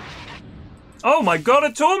 Interesting. Oh my god,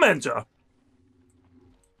 a Tormentor!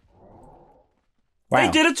 Wow. They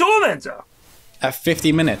did a Tormentor! At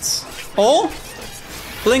 50 minutes. Oh!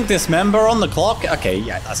 Blink Dismember on the clock. Okay,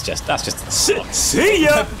 yeah, that's just See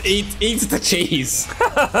ya! Eat the cheese.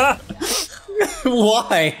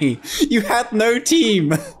 Why? You had no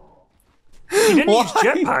team. He didn't use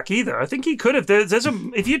jetpack either. I think he could have.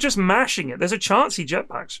 If you're just mashing it, there's a chance he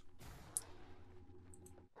jetpacks.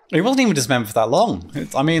 He wasn't even dismembered for that long.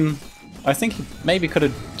 I think he maybe could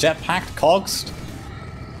have jetpacked, cogsed,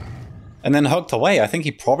 and then hooked away. I think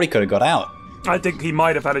he probably could have got out. I think he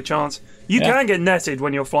might have had a chance. You can get netted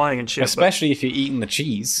when you're flying and shit. Especially if you're eating the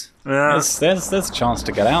cheese. Yeah. There's a chance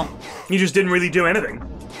to get out. You just didn't really do anything.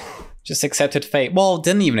 Just accepted fate. Well,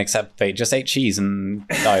 didn't even accept fate. Just ate cheese and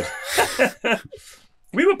died.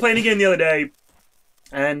 We were playing a game the other day,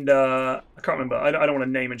 and I can't remember. I don't want to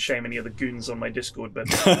name and shame any of the goons on my Discord, but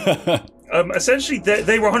essentially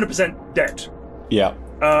they were 100% dead. Yeah.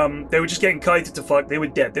 They were just getting kited to fuck. They were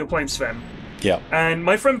dead. They were playing Sven. Yeah. And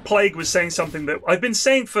my friend Plague was saying something that I've been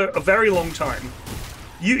saying for a very long time.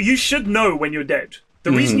 You should know when you're dead.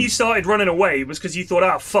 The reason you started running away was because you thought,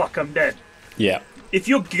 ah, fuck, I'm dead. Yeah. If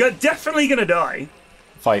you're definitely going to die,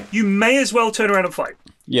 fight. You may as well turn around and fight.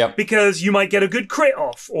 Yeah. Because you might get a good crit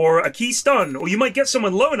off, or a key stun, or you might get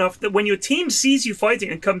someone low enough that when your team sees you fighting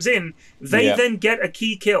and comes in, they then get a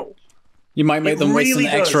key kill. You might make them waste an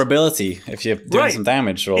extra ability if you're doing some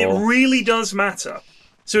damage. Or... It really does matter.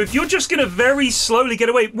 So if you're just going to very slowly get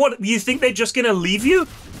away, what, you think they're just going to leave you?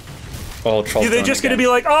 Oh, they're just going to be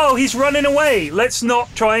like, oh, he's running away. Let's not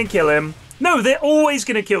try and kill him. No, they're always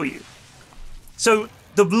going to kill you. So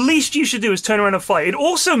the least you should do is turn around and fight. It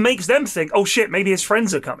also makes them think, oh shit, maybe his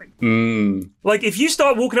friends are coming. Like, if you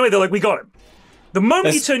start walking away, they're like, we got him. The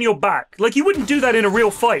moment you turn your back, like, you wouldn't do that in a real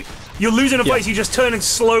fight. You're losing a fight, so you just turn and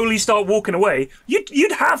slowly start walking away.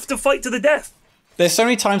 You'd have to fight to the death. There's so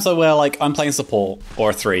many times though where, like, I'm playing support or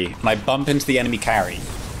a 3 and I bump into the enemy carry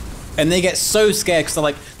and they get so scared because they're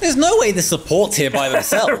like, there's no way the support's here by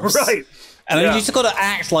themselves. Right. And then you just got to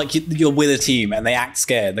act like you're with a team, and they act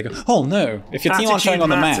scared. They go, "Oh no!" If your team aren't showing on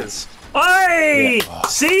the map. Hey,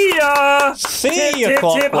 see ya! See ya,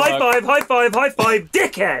 tip, high five, high five, high five,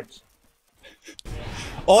 dickhead!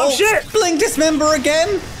 Oh shit! Blink Dismember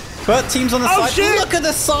again. But teams on the side. Shit. Look at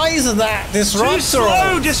the size of that disruptor. Too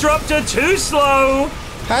slow, disruptor. Too slow.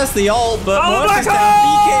 Has the ult, but my down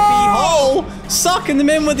BKB hole, sucking them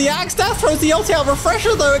in with the axe. That throws the ulti out.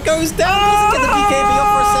 Refresher though, it goes down. Doesn't get the BKB off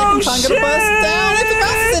for a second time. Gonna burst down. If it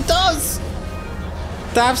passes, it does.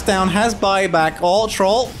 Dabs down, has buyback. All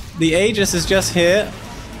troll. The Aegis is just here.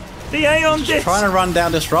 The Aeon Disc. Trying to run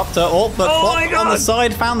down Disruptor. Oh, but on the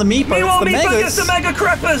side found the Meepo. Meanwhile, it's the Meepo Megas. gets the Mega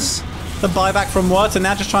Creppers. The buyback from Werter,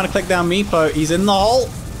 now just trying to click down Meepo. He's in the hole.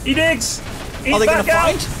 He digs. He's Are they back going to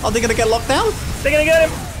out. fight? Are they going to get locked down? They're going to get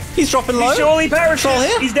him. He's dropping low. He surely perishes. Troll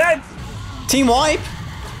here. He's dead. Team wipe.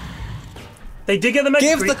 They did get the mega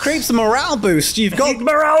Give the creeps a morale boost. You've got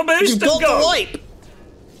morale boost. You've got the wipe.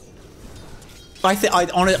 I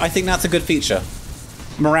think that's a good feature.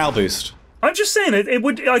 Morale boost. I'm just saying it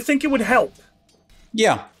would. I think it would help.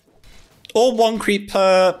 Yeah. Or 1 creep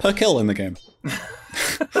per kill in the game.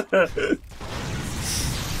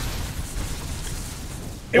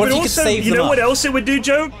 It would also, you know what else it would do,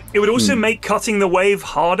 Joe? It would also make cutting the wave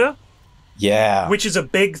harder. Yeah. Which is a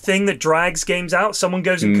big thing that drags games out. Someone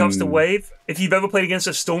goes and cuts the wave. If you've ever played against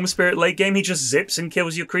a Storm Spirit late game, he just zips and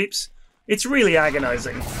kills your creeps. It's really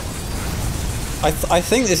agonizing. I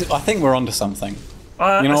think we're onto something.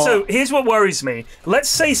 So here's what worries me. Let's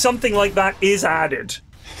say something like that is added.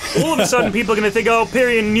 All of a sudden, people are going to think, oh,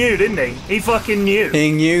 Pyrion knew, didn't he? He fucking knew. He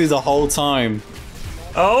knew the whole time.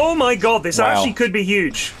 Oh my god, this actually could be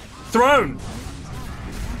huge. Throne.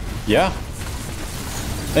 Yeah.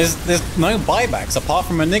 There's no buybacks apart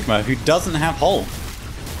from Enigma, who doesn't have hull.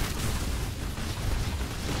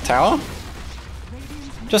 Tower?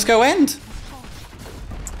 Just go end.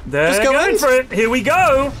 Just going for it. Here we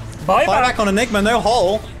go. Buyback on Enigma, no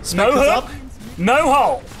hull. No hook. Up. No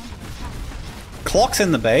hull. Clock's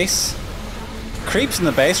in the base. Creeps in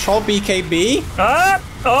the base. Troll BKB.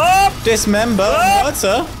 Up. Dismember.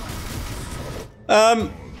 Murder.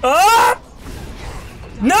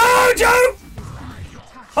 No, Joe!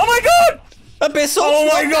 Oh my god! Abyssal. Oh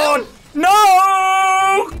my god!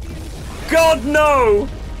 No! God, no!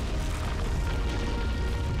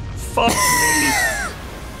 Fuck me.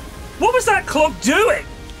 What was that clock doing?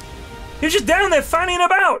 He was just down there fanning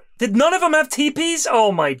about. Did none of them have TPs?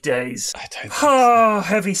 Oh my days. I don't think so.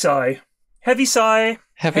 Heavy sigh. Heavy sigh.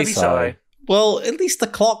 Heavy sigh. Well, at least the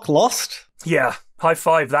clock lost. Yeah. High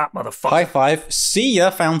five that motherfucker. High five. See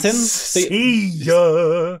ya, Fountain. See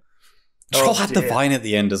ya. Troll had Divine at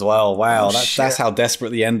the end as well. Wow, that's how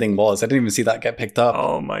desperate the ending was. I didn't even see that get picked up.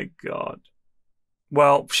 Oh my god.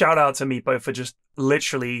 Well, shout out to Meepo for just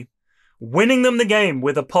literally winning them the game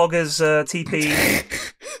with a Pogger's TP.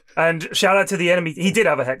 And shout out to the enemy. He did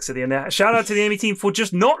have a Hex at the end there. Shout out to the enemy team for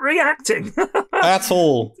just not reacting. At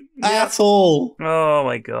all. At all. Oh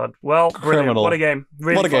my god. Well, brilliant. Criminal. What a game.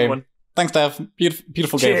 Really what a fun game. one. Thanks, Dav.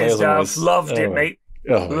 Beautiful gameplay Cheers, as always. Dav. Loved it, mate.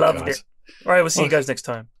 Oh, Loved it. All right, we'll see you guys next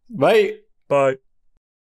time. Bye. Bye.